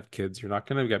not going to have kids, you're not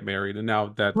going to get married. And now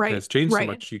that right, has changed so right.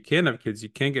 much. You can have kids, you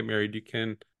can get married, you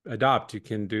can adopt, you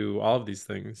can do all of these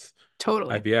things.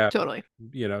 Totally. IVF, Totally.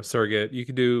 you know, surrogate, you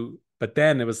could do. But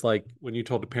then it was like when you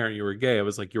told a parent you were gay, it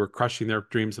was like you were crushing their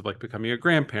dreams of like becoming a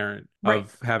grandparent, Right.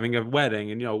 of having a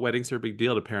wedding. And, you know, weddings are a big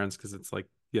deal to parents because it's like,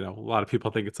 you know, a lot of people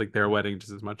think it's like their wedding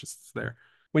just as much as it's there.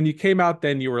 When you came out,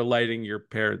 then you were lighting your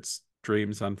parents'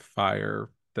 dreams on fire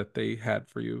that they had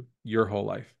for you your whole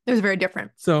life. It was very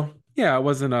different. So, yeah, it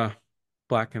wasn't a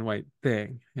black and white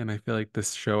thing. And I feel like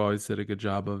this show always did a good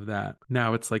job of that.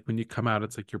 Now it's like when you come out,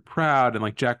 it's like you're proud. And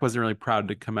like Jack wasn't really proud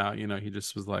to come out. You know, he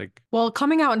just was like, Well,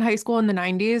 coming out in high school in the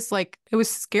 90s, like it was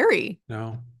scary.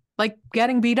 no. Like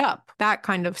getting beat up, that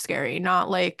kind of scary, not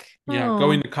like, Yeah, oh.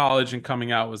 going to college and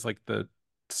coming out was like the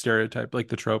stereotype, like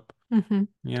the trope. Mhm,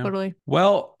 Yeah. totally.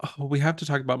 Well, we have to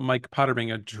talk about Mike Potter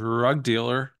being a drug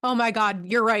dealer. Oh my God,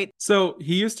 you're right. So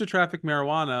he used to traffic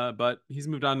marijuana, but he's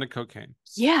moved on to cocaine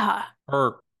Yeah.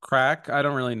 or crack. I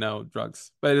don't really know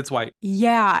drugs, but it's white.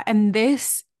 Yeah. And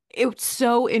it's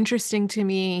so interesting to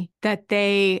me that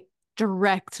they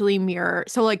directly mirror.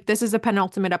 So, like, this is a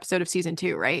penultimate episode of season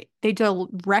 2, right? They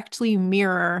directly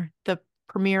mirror the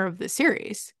premiere of the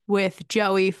series with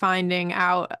Joey finding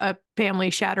out a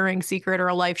family-shattering secret or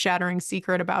a life-shattering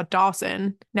secret about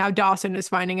Dawson. Now Dawson is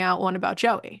finding out one about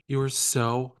Joey. You were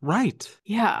so right.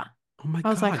 Yeah. Oh my I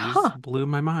was God, like, you huh. just blew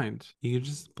my mind. You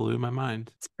just blew my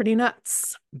mind. It's pretty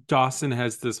nuts. Dawson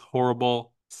has this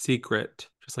horrible secret,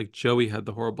 just like Joey had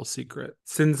the horrible secret.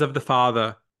 Sins of the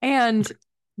father. And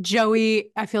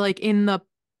Joey, I feel like in the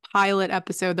pilot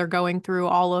episode, they're going through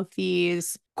all of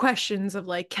these questions of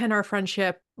like, can our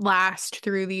friendship last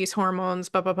through these hormones,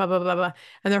 blah, blah, blah, blah, blah, blah.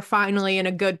 And they're finally in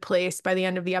a good place by the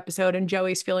end of the episode. And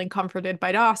Joey's feeling comforted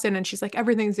by Dawson. And she's like,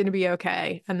 everything's going to be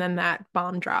okay. And then that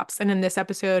bomb drops. And in this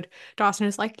episode, Dawson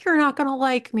is like, you're not going to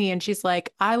like me. And she's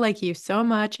like, I like you so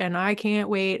much and I can't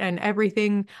wait. And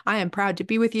everything, I am proud to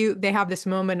be with you. They have this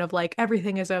moment of like,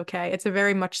 everything is okay. It's a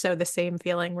very much so the same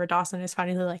feeling where Dawson is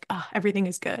finally like, oh, everything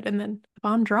is good. And then the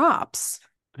bomb drops.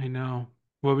 I know.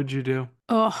 What would you do?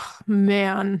 Oh,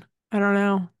 man. I don't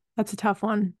know. That's a tough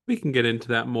one. We can get into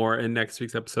that more in next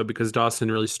week's episode because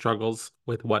Dawson really struggles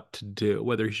with what to do,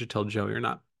 whether he should tell Joey or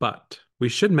not. But we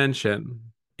should mention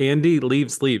Andy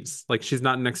leaves. Like she's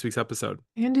not in next week's episode.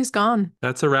 Andy's gone.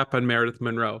 That's a wrap on Meredith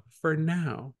Monroe for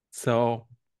now. So,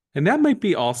 and that might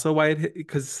be also why it hit,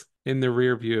 because in the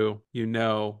rear view, you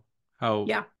know how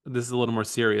this is a little more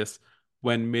serious.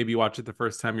 When maybe you watch it the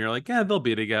first time, you're like, yeah, they'll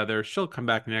be together. She'll come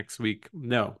back next week.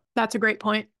 No. That's a great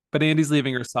point. But Andy's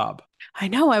leaving her sob. I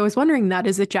know. I was wondering that.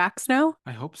 Is it Jack's now?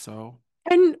 I hope so.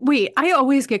 And wait, I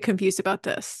always get confused about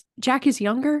this. Jack is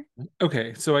younger?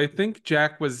 Okay, so I think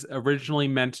Jack was originally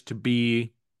meant to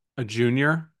be a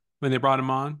junior when they brought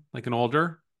him on, like an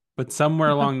older. But somewhere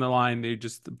along the line, they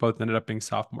just both ended up being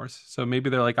sophomores. So maybe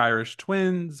they're like Irish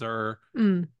twins or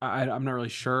I'm not really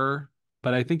sure.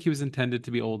 But I think he was intended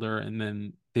to be older and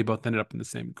then they both ended up in the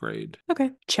same grade. Okay.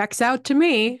 Checks out to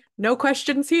me. No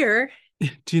questions here.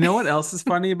 Do you know what else is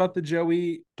funny about the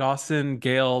Joey, Dawson,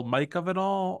 Gail, Mike of it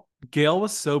all? Gail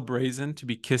was so brazen to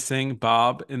be kissing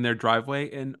Bob in their driveway,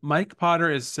 and Mike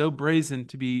Potter is so brazen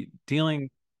to be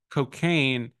dealing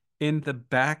cocaine in the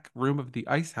back room of the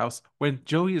ice house when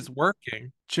Joey is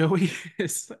working. Joey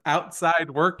is outside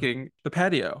working the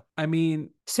patio. I mean,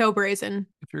 so brazen.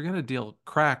 If you're going to deal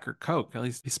crack or coke, at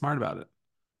least be smart about it.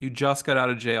 You just got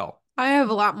out of jail. I have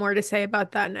a lot more to say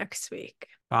about that next week.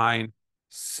 Fine.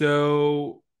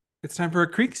 So it's time for a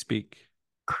Creek Speak.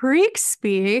 Creek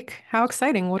Speak? How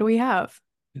exciting. What do we have?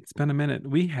 It's been a minute.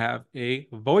 We have a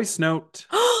voice note.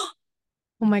 Oh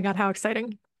my God, how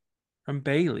exciting. From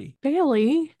Bailey.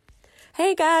 Bailey?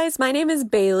 Hey guys, my name is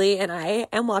Bailey and I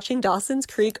am watching Dawson's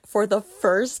Creek for the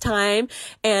first time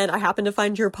and I happened to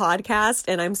find your podcast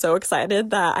and I'm so excited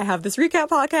that I have this recap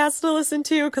podcast to listen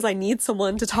to because I need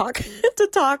someone to talk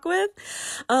with.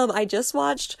 I just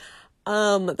watched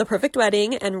The Perfect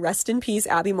Wedding and Rest in Peace,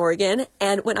 Abby Morgan.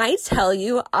 And when I tell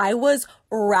you, I was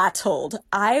rattled.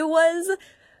 I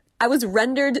was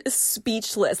rendered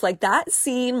speechless. Like that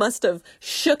scene must have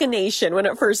shook a nation when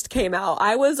it first came out.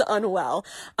 I was unwell.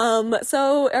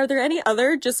 So are there any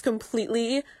other just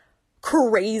completely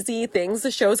crazy things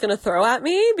the show is going to throw at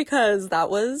me? Because that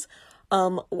was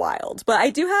wild. But I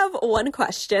do have one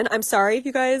question. I'm sorry if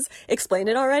you guys explained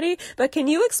it already, but can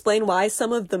you explain why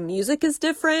some of the music is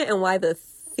different and why the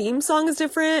theme song is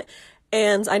different?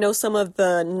 And I know some of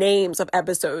the names of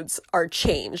episodes are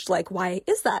changed. Like, why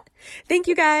is that? Thank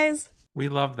you guys. We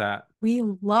love that. We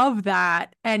love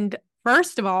that. And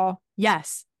first of all,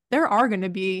 yes, there are going to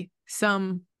be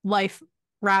some life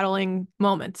rattling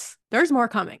moments. There's more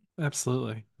coming.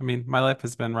 Absolutely. I mean, my life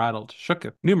has been rattled,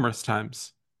 shooketh numerous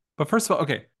times. But first of all,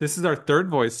 okay, this is our third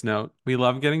voice note. We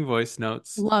love getting voice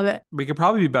notes. Love it. We could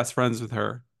probably be best friends with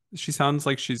her. She sounds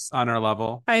like she's on our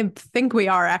level. I think we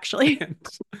are actually. And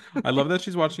I love that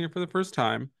she's watching it for the first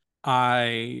time.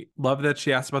 I love that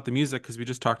she asked about the music because we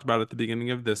just talked about it at the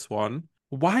beginning of this one.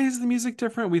 Why is the music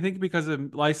different? We think because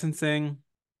of licensing.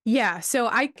 Yeah, so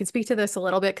I can speak to this a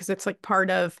little bit because it's like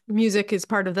music is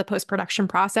part of the post-production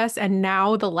process. And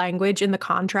now the language in the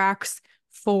contracts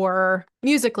for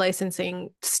music licensing,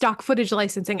 stock footage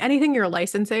licensing, anything you're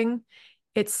licensing,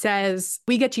 it says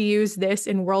we get to use this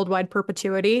in worldwide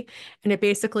perpetuity. And it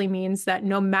basically means that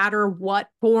no matter what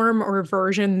form or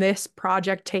version this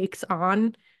project takes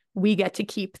on, we get to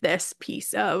keep this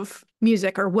piece of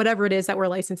music or whatever it is that we're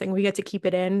licensing. We get to keep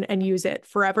it in and use it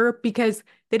forever because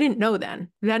they didn't know then.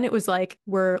 Then it was like,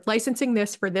 we're licensing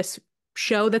this for this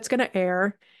show that's going to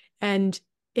air. And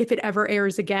if it ever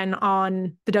airs again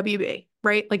on the WB,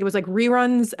 right? Like it was like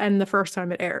reruns and the first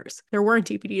time it airs. There weren't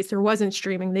DVDs, there wasn't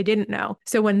streaming, they didn't know.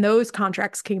 So when those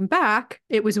contracts came back,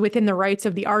 it was within the rights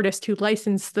of the artist who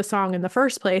licensed the song in the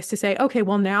first place to say, okay,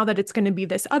 well, now that it's going to be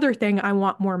this other thing, I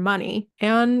want more money.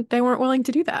 And they weren't willing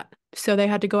to do that. So they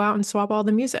had to go out and swap all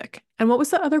the music. And what was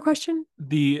the other question?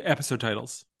 The episode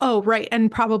titles. Oh, right.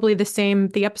 And probably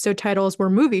the episode titles were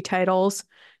movie titles.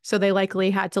 So they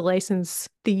likely had to license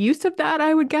the use of that,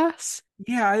 I would guess.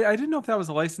 Yeah, I didn't know if that was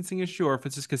a licensing issue or if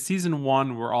it's just because season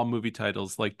 1 were all movie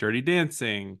titles like Dirty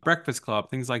Dancing, Breakfast Club,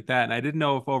 things like that. And I didn't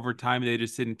know if over time they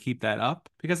just didn't keep that up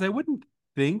because I wouldn't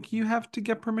think you have to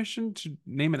get permission to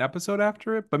name an episode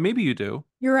after it, but maybe you do.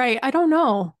 You're right. I don't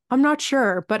know. I'm not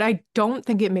sure, but I don't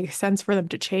think it makes sense for them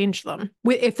to change them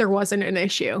if there wasn't an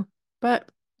issue. But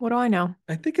what do I know?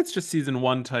 I think it's just season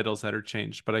 1 titles that are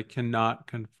changed, but I cannot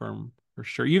confirm for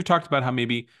sure. You've talked about how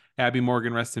maybe Abby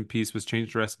Morgan, Rest in Peace, was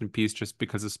changed to Rest in Peace just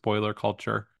because of spoiler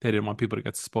culture. They didn't want people to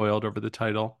get spoiled over the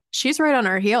title. She's right on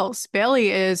our heels.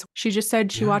 She just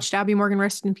said she watched Abby Morgan,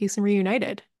 Rest in Peace, and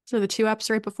Reunited. So the 2 eps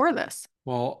right before this.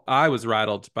 Well, I was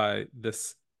rattled by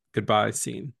this goodbye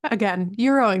scene. Again,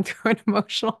 you're going through an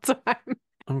emotional time.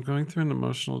 I'm going through an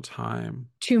emotional time.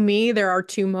 To me, there are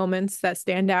 2 moments that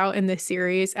stand out in this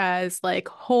series as like,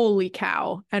 holy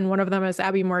cow. And one of them is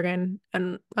Abby Morgan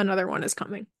and another one is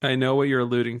coming. I know what you're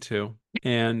alluding to.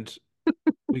 And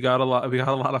we got a lot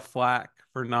of flack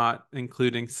for not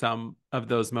including some of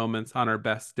those moments on our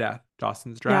best death,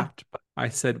 Dawson's Draft. But I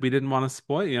said we didn't want to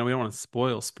spoil, we don't want to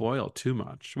spoil too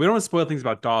much. We don't want to spoil things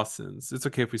about Dawson's. It's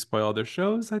okay if we spoil other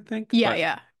shows, I think.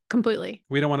 Yeah, completely.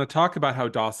 We don't want to talk about how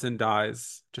Dawson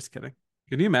dies. Just kidding.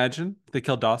 Can you imagine if they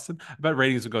killed Dawson? I bet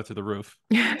ratings would go through the roof.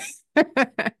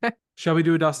 Shall we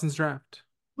do a Dawson's Draft?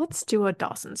 Let's do a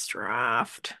Dawson's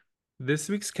Draft. This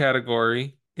week's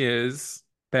category is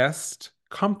Best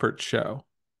Comfort Show.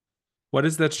 What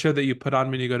is that show that you put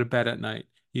on when you go to bed at night?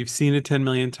 You've seen it 10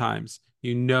 million times.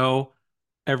 You know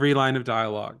every line of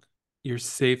dialogue. Your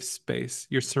safe space,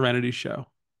 your serenity show.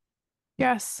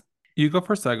 Yes. You go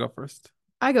first, I go first.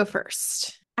 I go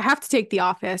first. I have to take The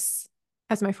Office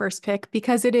as my first pick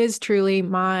because it is truly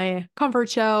my comfort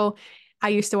show. I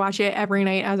used to watch it every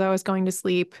night as I was going to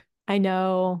sleep. I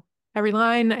know every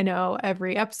line, I know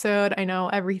every episode, I know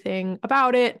everything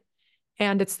about it.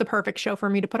 And it's the perfect show for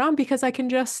me to put on because I can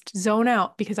just zone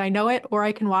out because I know it, or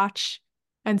I can watch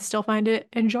and still find it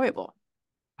enjoyable.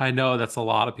 I know that's a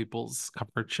lot of people's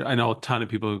comfort show. I know a ton of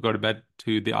people who go to bed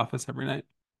to The Office every night.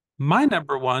 My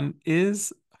number one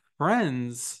is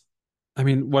Friends. I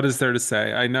mean, what is there to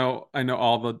say? I know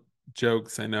all the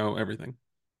jokes. I know everything,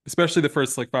 especially the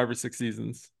first like 5 or 6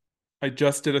 seasons. I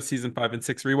just did a season 5 and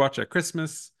 6 rewatch at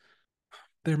Christmas.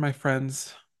 They're my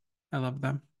friends. I love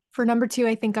them. For number 2,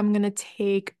 I think I'm going to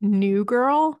take New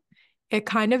Girl. It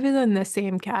kind of is in the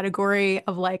same category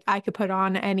of like, I could put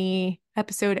on any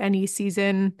episode, any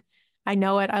season. I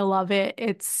know it. I love it.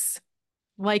 It's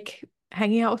like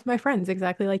hanging out with my friends,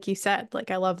 exactly like you said. Like,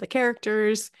 I love the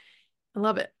characters. I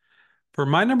love it. For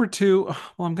my number 2, well,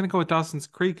 I'm going to go with Dawson's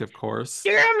Creek, of course.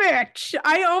 Damn it.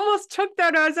 I almost took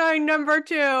that as my number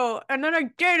 2, and then I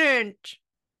didn't.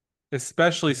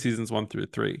 Especially seasons 1 through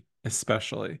 3,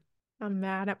 especially. I'm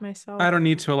mad at myself. I don't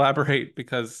need to elaborate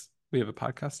because we have a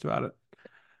podcast about it.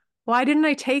 Why didn't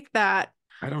I take that?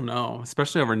 I don't know,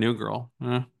 especially over New Girl.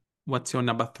 What's your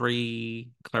number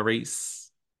three,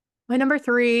 Clarice? My number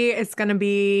three is going to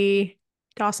be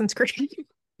Dawson's Creek.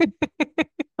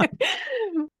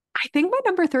 I think my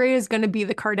number three is going to be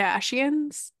the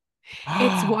Kardashians.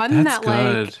 It's one That's that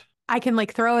like good. I can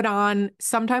like throw it on.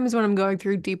 Sometimes when I'm going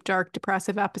through deep, dark,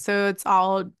 depressive episodes,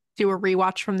 I'll do a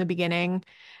rewatch from the beginning.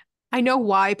 I know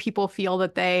why people feel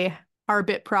that they are a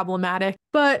bit problematic,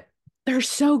 but they're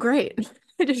so great.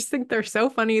 I just think they're so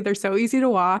funny. They're so easy to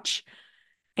watch.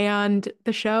 And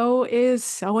the show is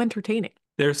so entertaining.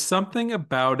 There's something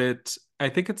about it. I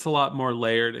think it's a lot more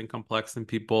layered and complex than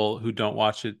people who don't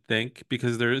watch it think,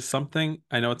 because there is something,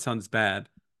 I know it sounds bad.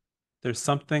 There's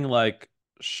something like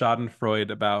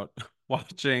Schadenfreude about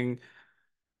watching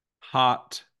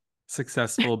hot,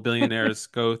 successful billionaires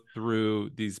go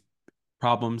through these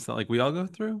problems that like we all go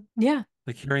through. Yeah.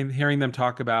 Like hearing them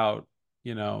talk about,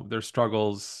 their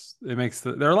struggles, it makes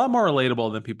they're a lot more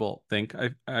relatable than people think.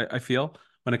 I feel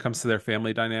when it comes to their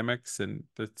family dynamics, and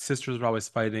the sisters are always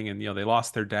fighting, and they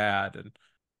lost their dad, and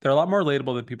they're a lot more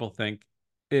relatable than people think.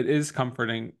 It is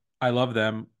comforting. I love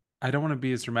them. I don't want to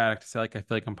be as dramatic to say like I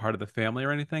feel like I'm part of the family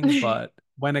or anything, but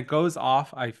when it goes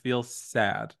off, I feel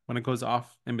sad when it goes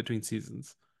off in between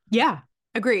seasons. Yeah.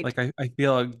 Agreed. Like I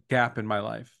feel a gap in my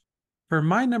life. For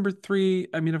my number three,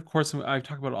 I mean, of course, I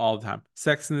talk about it all the time.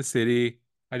 Sex in the City.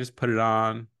 I just put it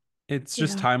on. It's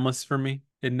just Yeah. timeless for me.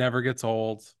 It never gets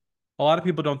old. A lot of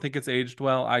people don't think it's aged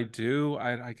well. I do.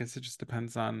 I guess it just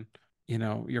depends on,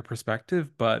 your perspective.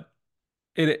 But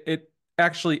it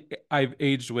actually, I've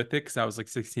aged with it because I was like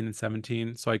 16 and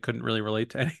 17, so I couldn't really relate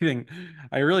to anything.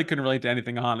 I really couldn't relate to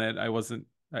anything on it. I wasn't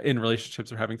in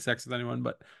relationships or having sex with anyone.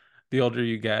 But the older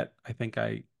you get, I think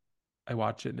I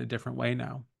watch it in a different way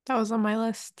now. That was on my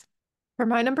list. For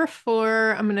my number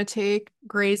four, I'm going to take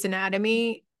Grey's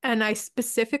Anatomy. And I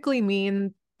specifically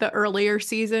mean the earlier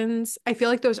seasons. I feel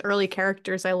like those early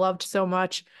characters I loved so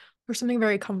much. There's something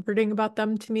very comforting about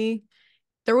them to me.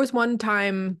 There was one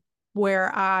time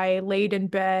where I laid in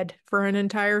bed for an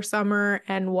entire summer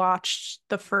and watched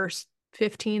the first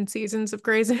 15 seasons of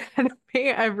Grey's Anatomy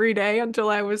every day until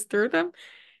I was through them.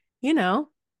 You know,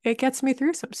 it gets me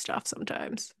through some stuff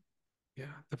sometimes. Yeah,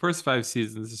 the first five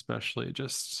seasons, especially,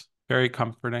 just very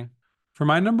comforting. For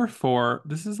my number four,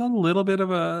 this is a little bit of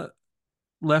a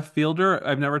left fielder.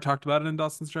 I've never talked about it in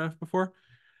Dawson's Draft before.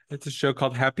 It's a show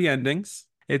called Happy Endings.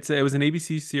 It was an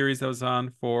ABC series that was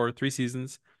on for 3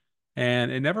 seasons, and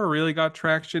it never really got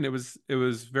traction. It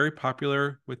was very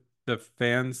popular with the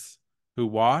fans who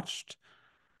watched,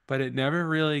 but it never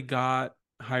really got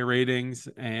high ratings,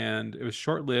 and it was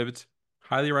short-lived.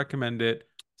 Highly recommend it.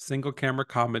 Single camera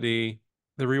comedy.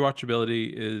 The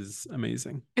rewatchability is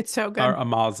amazing. It's so Or good.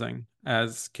 amazing,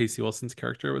 as Casey Wilson's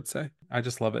character would say. I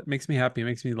just love it. Makes me happy,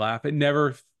 makes me laugh. It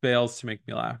never fails to make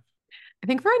me laugh. I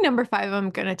think for number five,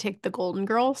 I'm going to take the Golden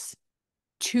Girls.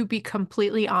 To be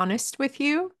completely honest with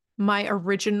you, my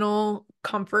original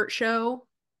comfort show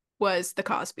was The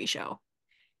Cosby Show.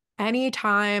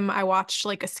 Anytime I watched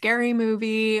like a scary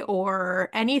movie or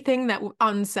anything that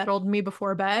unsettled me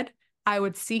before bed, I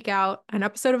would seek out an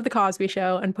episode of The Cosby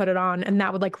Show and put it on, and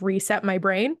that would like reset my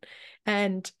brain.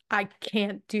 And I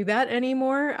can't do that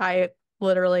anymore. I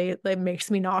literally, it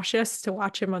makes me nauseous to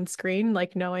watch him on screen,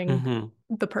 like knowing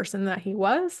Hmm. the person that he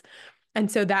was. And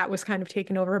so that was kind of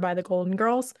taken over by the Golden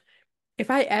Girls.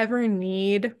 If I ever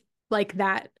need like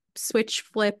that switch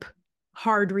flip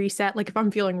hard reset, like if I'm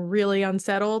feeling really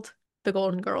unsettled, the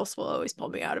Golden Girls will always pull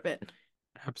me out of it.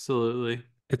 Absolutely.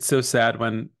 It's so sad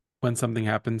when something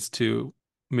happens to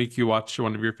make you watch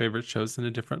one of your favorite shows in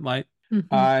a different light. Mhm.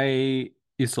 I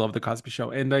used to love The Cosby Show,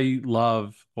 and I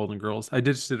love Golden Girls. I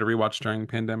just did a rewatch during the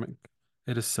pandemic.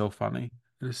 It is so funny.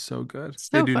 It is so good.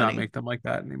 They So do not funny. make them like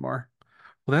that anymore.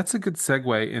 Well, that's a good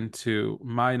segue into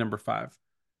my number five,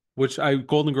 which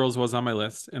Golden Girls was on my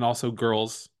list, and also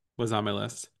Girls was on my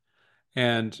list,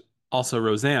 and also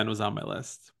Roseanne was on my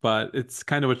list. But it's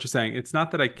kind of what you're saying. It's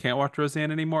not that I can't watch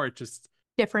Roseanne anymore. It just,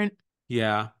 Different.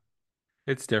 yeah,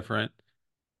 it's different.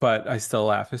 But I still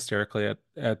laugh hysterically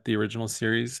at the original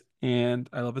series, and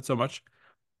I love it so much.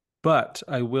 But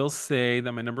I will say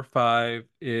that my number five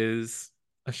is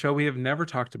a show we have never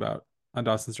talked about on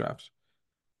Dawson's Draft,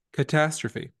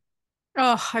 Catastrophe.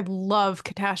 Oh, I love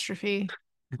Catastrophe.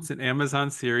 It's an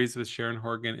Amazon series with Sharon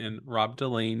Horgan and Rob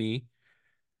Delaney.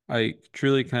 I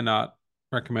truly cannot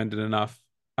recommend it enough.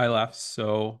 I laugh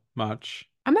so much.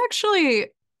 I'm actually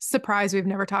surprised we've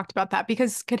never talked about that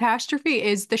because Catastrophe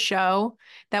is the show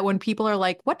that when people are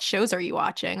like, what shows are you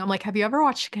watching? I'm like, have you ever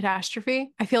watched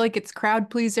Catastrophe? I feel like it's crowd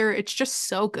pleaser. It's just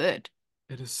so good.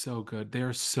 It is so good. They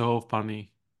are so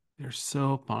funny. They're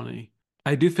so funny.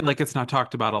 I do feel like it's not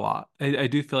talked about a lot. I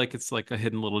do feel like it's like a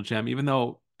hidden little gem, even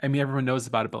though I mean everyone knows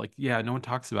about it, but like yeah, no one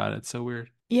talks about it. It's so weird.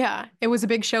 Yeah, it was a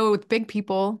big show with big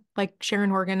people like Sharon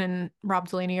Horgan and Rob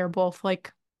Delaney are both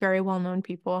like very well-known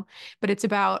people. But it's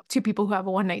about two people who have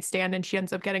a one-night stand and she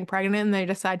ends up getting pregnant and they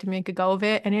decide to make a go of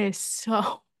it. And it is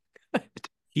so good.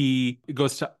 He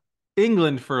goes to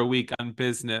England for a week on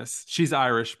business. She's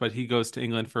Irish, but he goes to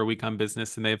England for a week on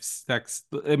business and they have sex.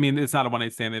 I mean, it's not a one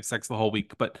night stand, they have sex the whole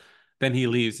week, but then he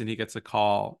leaves and he gets a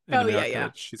call in Oh, yeah, America yeah.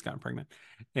 that she's gotten pregnant.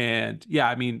 And yeah,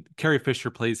 I mean, Carrie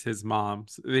Fisher plays his mom.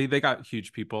 So they got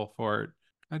huge people for it.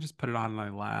 I just put it on and I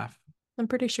laugh. I'm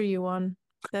pretty sure you won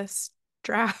this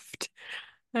draft.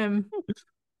 I'm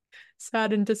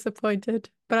sad and disappointed,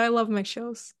 but I love my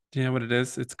shows. Do you know what it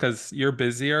is? It's because you're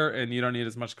busier and you don't need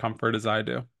as much comfort as I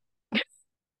do.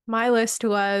 My list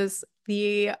was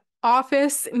The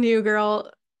Office, New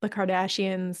Girl, The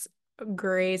Kardashians,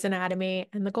 Grey's Anatomy,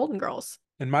 and The Golden Girls.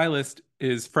 And my list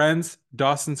is Friends,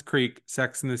 Dawson's Creek,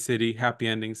 Sex and the City, Happy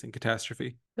Endings, and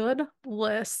Catastrophe. Good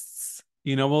lists.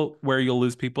 You know where you'll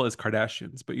lose people is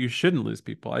Kardashians, but you shouldn't lose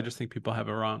people. I just think people have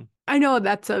it wrong. I know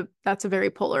that's a very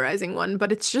polarizing one,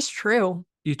 but it's just true.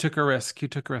 You took a risk. You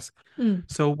took a risk. Mm.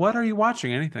 So what are you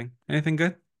watching? Anything? Anything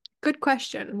good? Good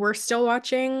question. We're still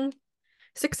watching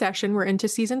Succession. We're into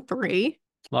season 3.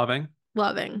 Loving?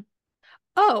 Loving.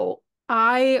 Oh,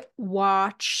 I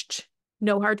watched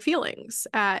No Hard Feelings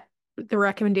at the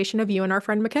recommendation of you and our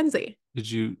friend Mackenzie. Did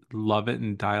you love it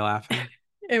and die laughing?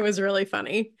 It was really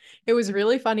funny. It was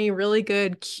really funny, really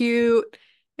good, cute.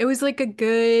 It was like a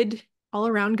good,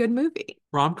 all-around good movie.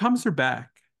 Rom-coms are back.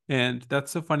 And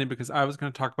that's so funny because I was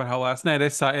going to talk about how last night I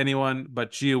saw Anyone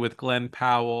But You with Glenn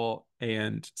Powell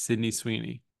and Sydney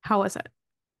Sweeney. How was it?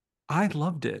 I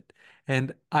loved it.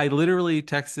 And I literally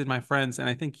texted my friends and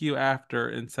I think you after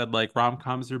and said like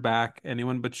rom-coms are back,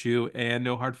 Anyone But You and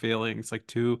No Hard Feelings, like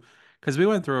two, because we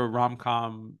went through a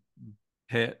rom-com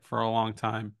hit for a long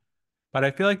time. But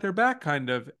I feel like they're back kind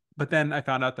of. But then I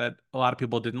found out that a lot of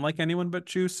people didn't like Anyone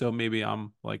But You, so maybe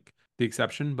I'm like the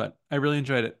exception, but I really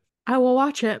enjoyed it. I will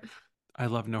watch it. I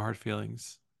love No Hard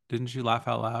Feelings. Didn't you laugh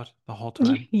out loud the whole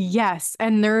time? Yes.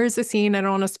 And there's a scene, I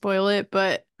don't want to spoil it,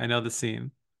 but I know the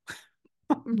scene.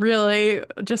 really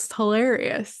just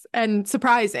hilarious and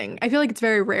surprising. I feel like it's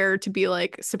very rare to be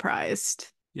like surprised.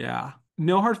 Yeah.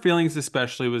 No Hard Feelings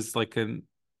especially was like an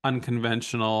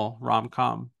unconventional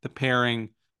rom-com. The pairing,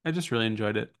 I just really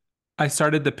enjoyed it. I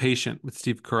started The Patient with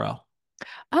Steve Carell.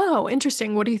 Oh,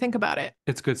 interesting. What do you think about it?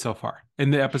 It's good so far.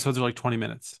 And the episodes are like 20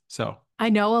 minutes. So I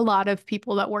know a lot of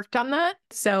people that worked on that,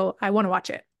 so I want to watch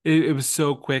it. it was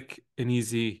so quick and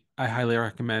easy. I highly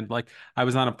recommend. Like I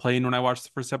was on a plane when I watched the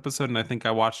first episode, and I think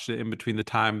I watched it in between the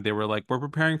time they were like, we're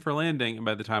preparing for landing. And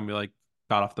by the time we like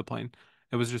got off the plane,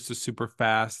 it was just a super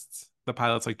fast. The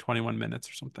pilot's like 21 minutes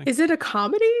or something. Is it a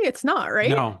comedy? It's not, right?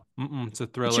 No, it's a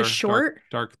thriller. It's just short?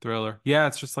 Dark thriller. Yeah,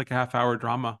 it's just like a half-hour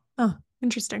drama. Oh,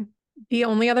 interesting. The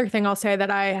only other thing I'll say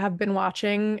that I have been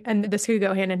watching, and this could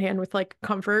go hand in hand with like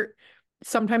comfort,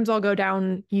 sometimes I'll go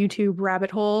down YouTube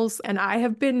rabbit holes, and I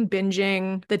have been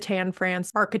binging the Tan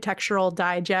France Architectural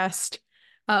Digest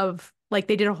of like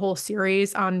they did a whole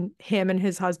series on him and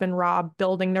his husband Rob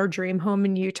building their dream home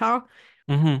in Utah.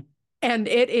 Mm-hmm. And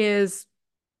it is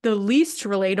the least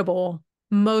relatable,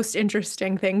 most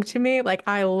interesting thing to me. Like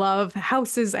I love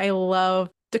houses, I love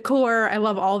decor, I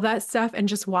love all that stuff. And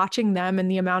just watching them and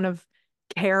the amount of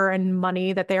care and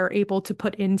money that they are able to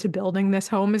put into building this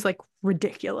home is like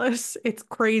ridiculous. It's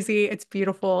crazy. It's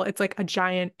beautiful. It's like a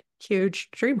giant, huge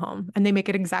dream home. And they make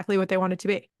it exactly what they want it to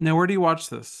be. Now, where do you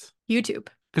watch this? YouTube.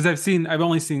 Because I've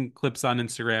only seen clips on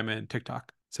Instagram and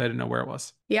TikTok, so I didn't know where it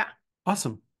was. Yeah.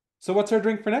 Awesome. So what's our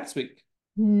drink for next week?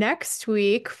 Next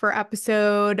week for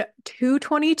episode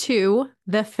 222,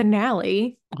 the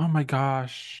finale. Oh my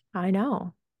gosh. I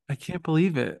know. I can't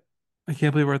believe it. I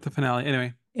can't believe we're at the finale.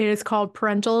 Anyway. It is called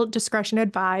Parental Discretion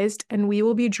Advised, and we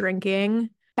will be drinking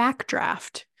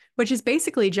Backdraft, which is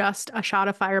basically just a shot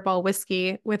of Fireball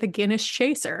whiskey with a Guinness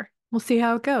chaser. We'll see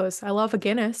how it goes. I love a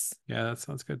Guinness. Yeah, that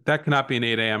sounds good. That cannot be an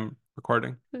 8 a.m.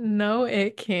 recording. No,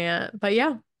 it can't. But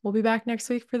yeah, we'll be back next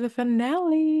week for the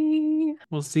finale.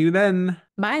 We'll see you then.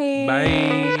 Bye.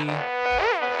 Bye.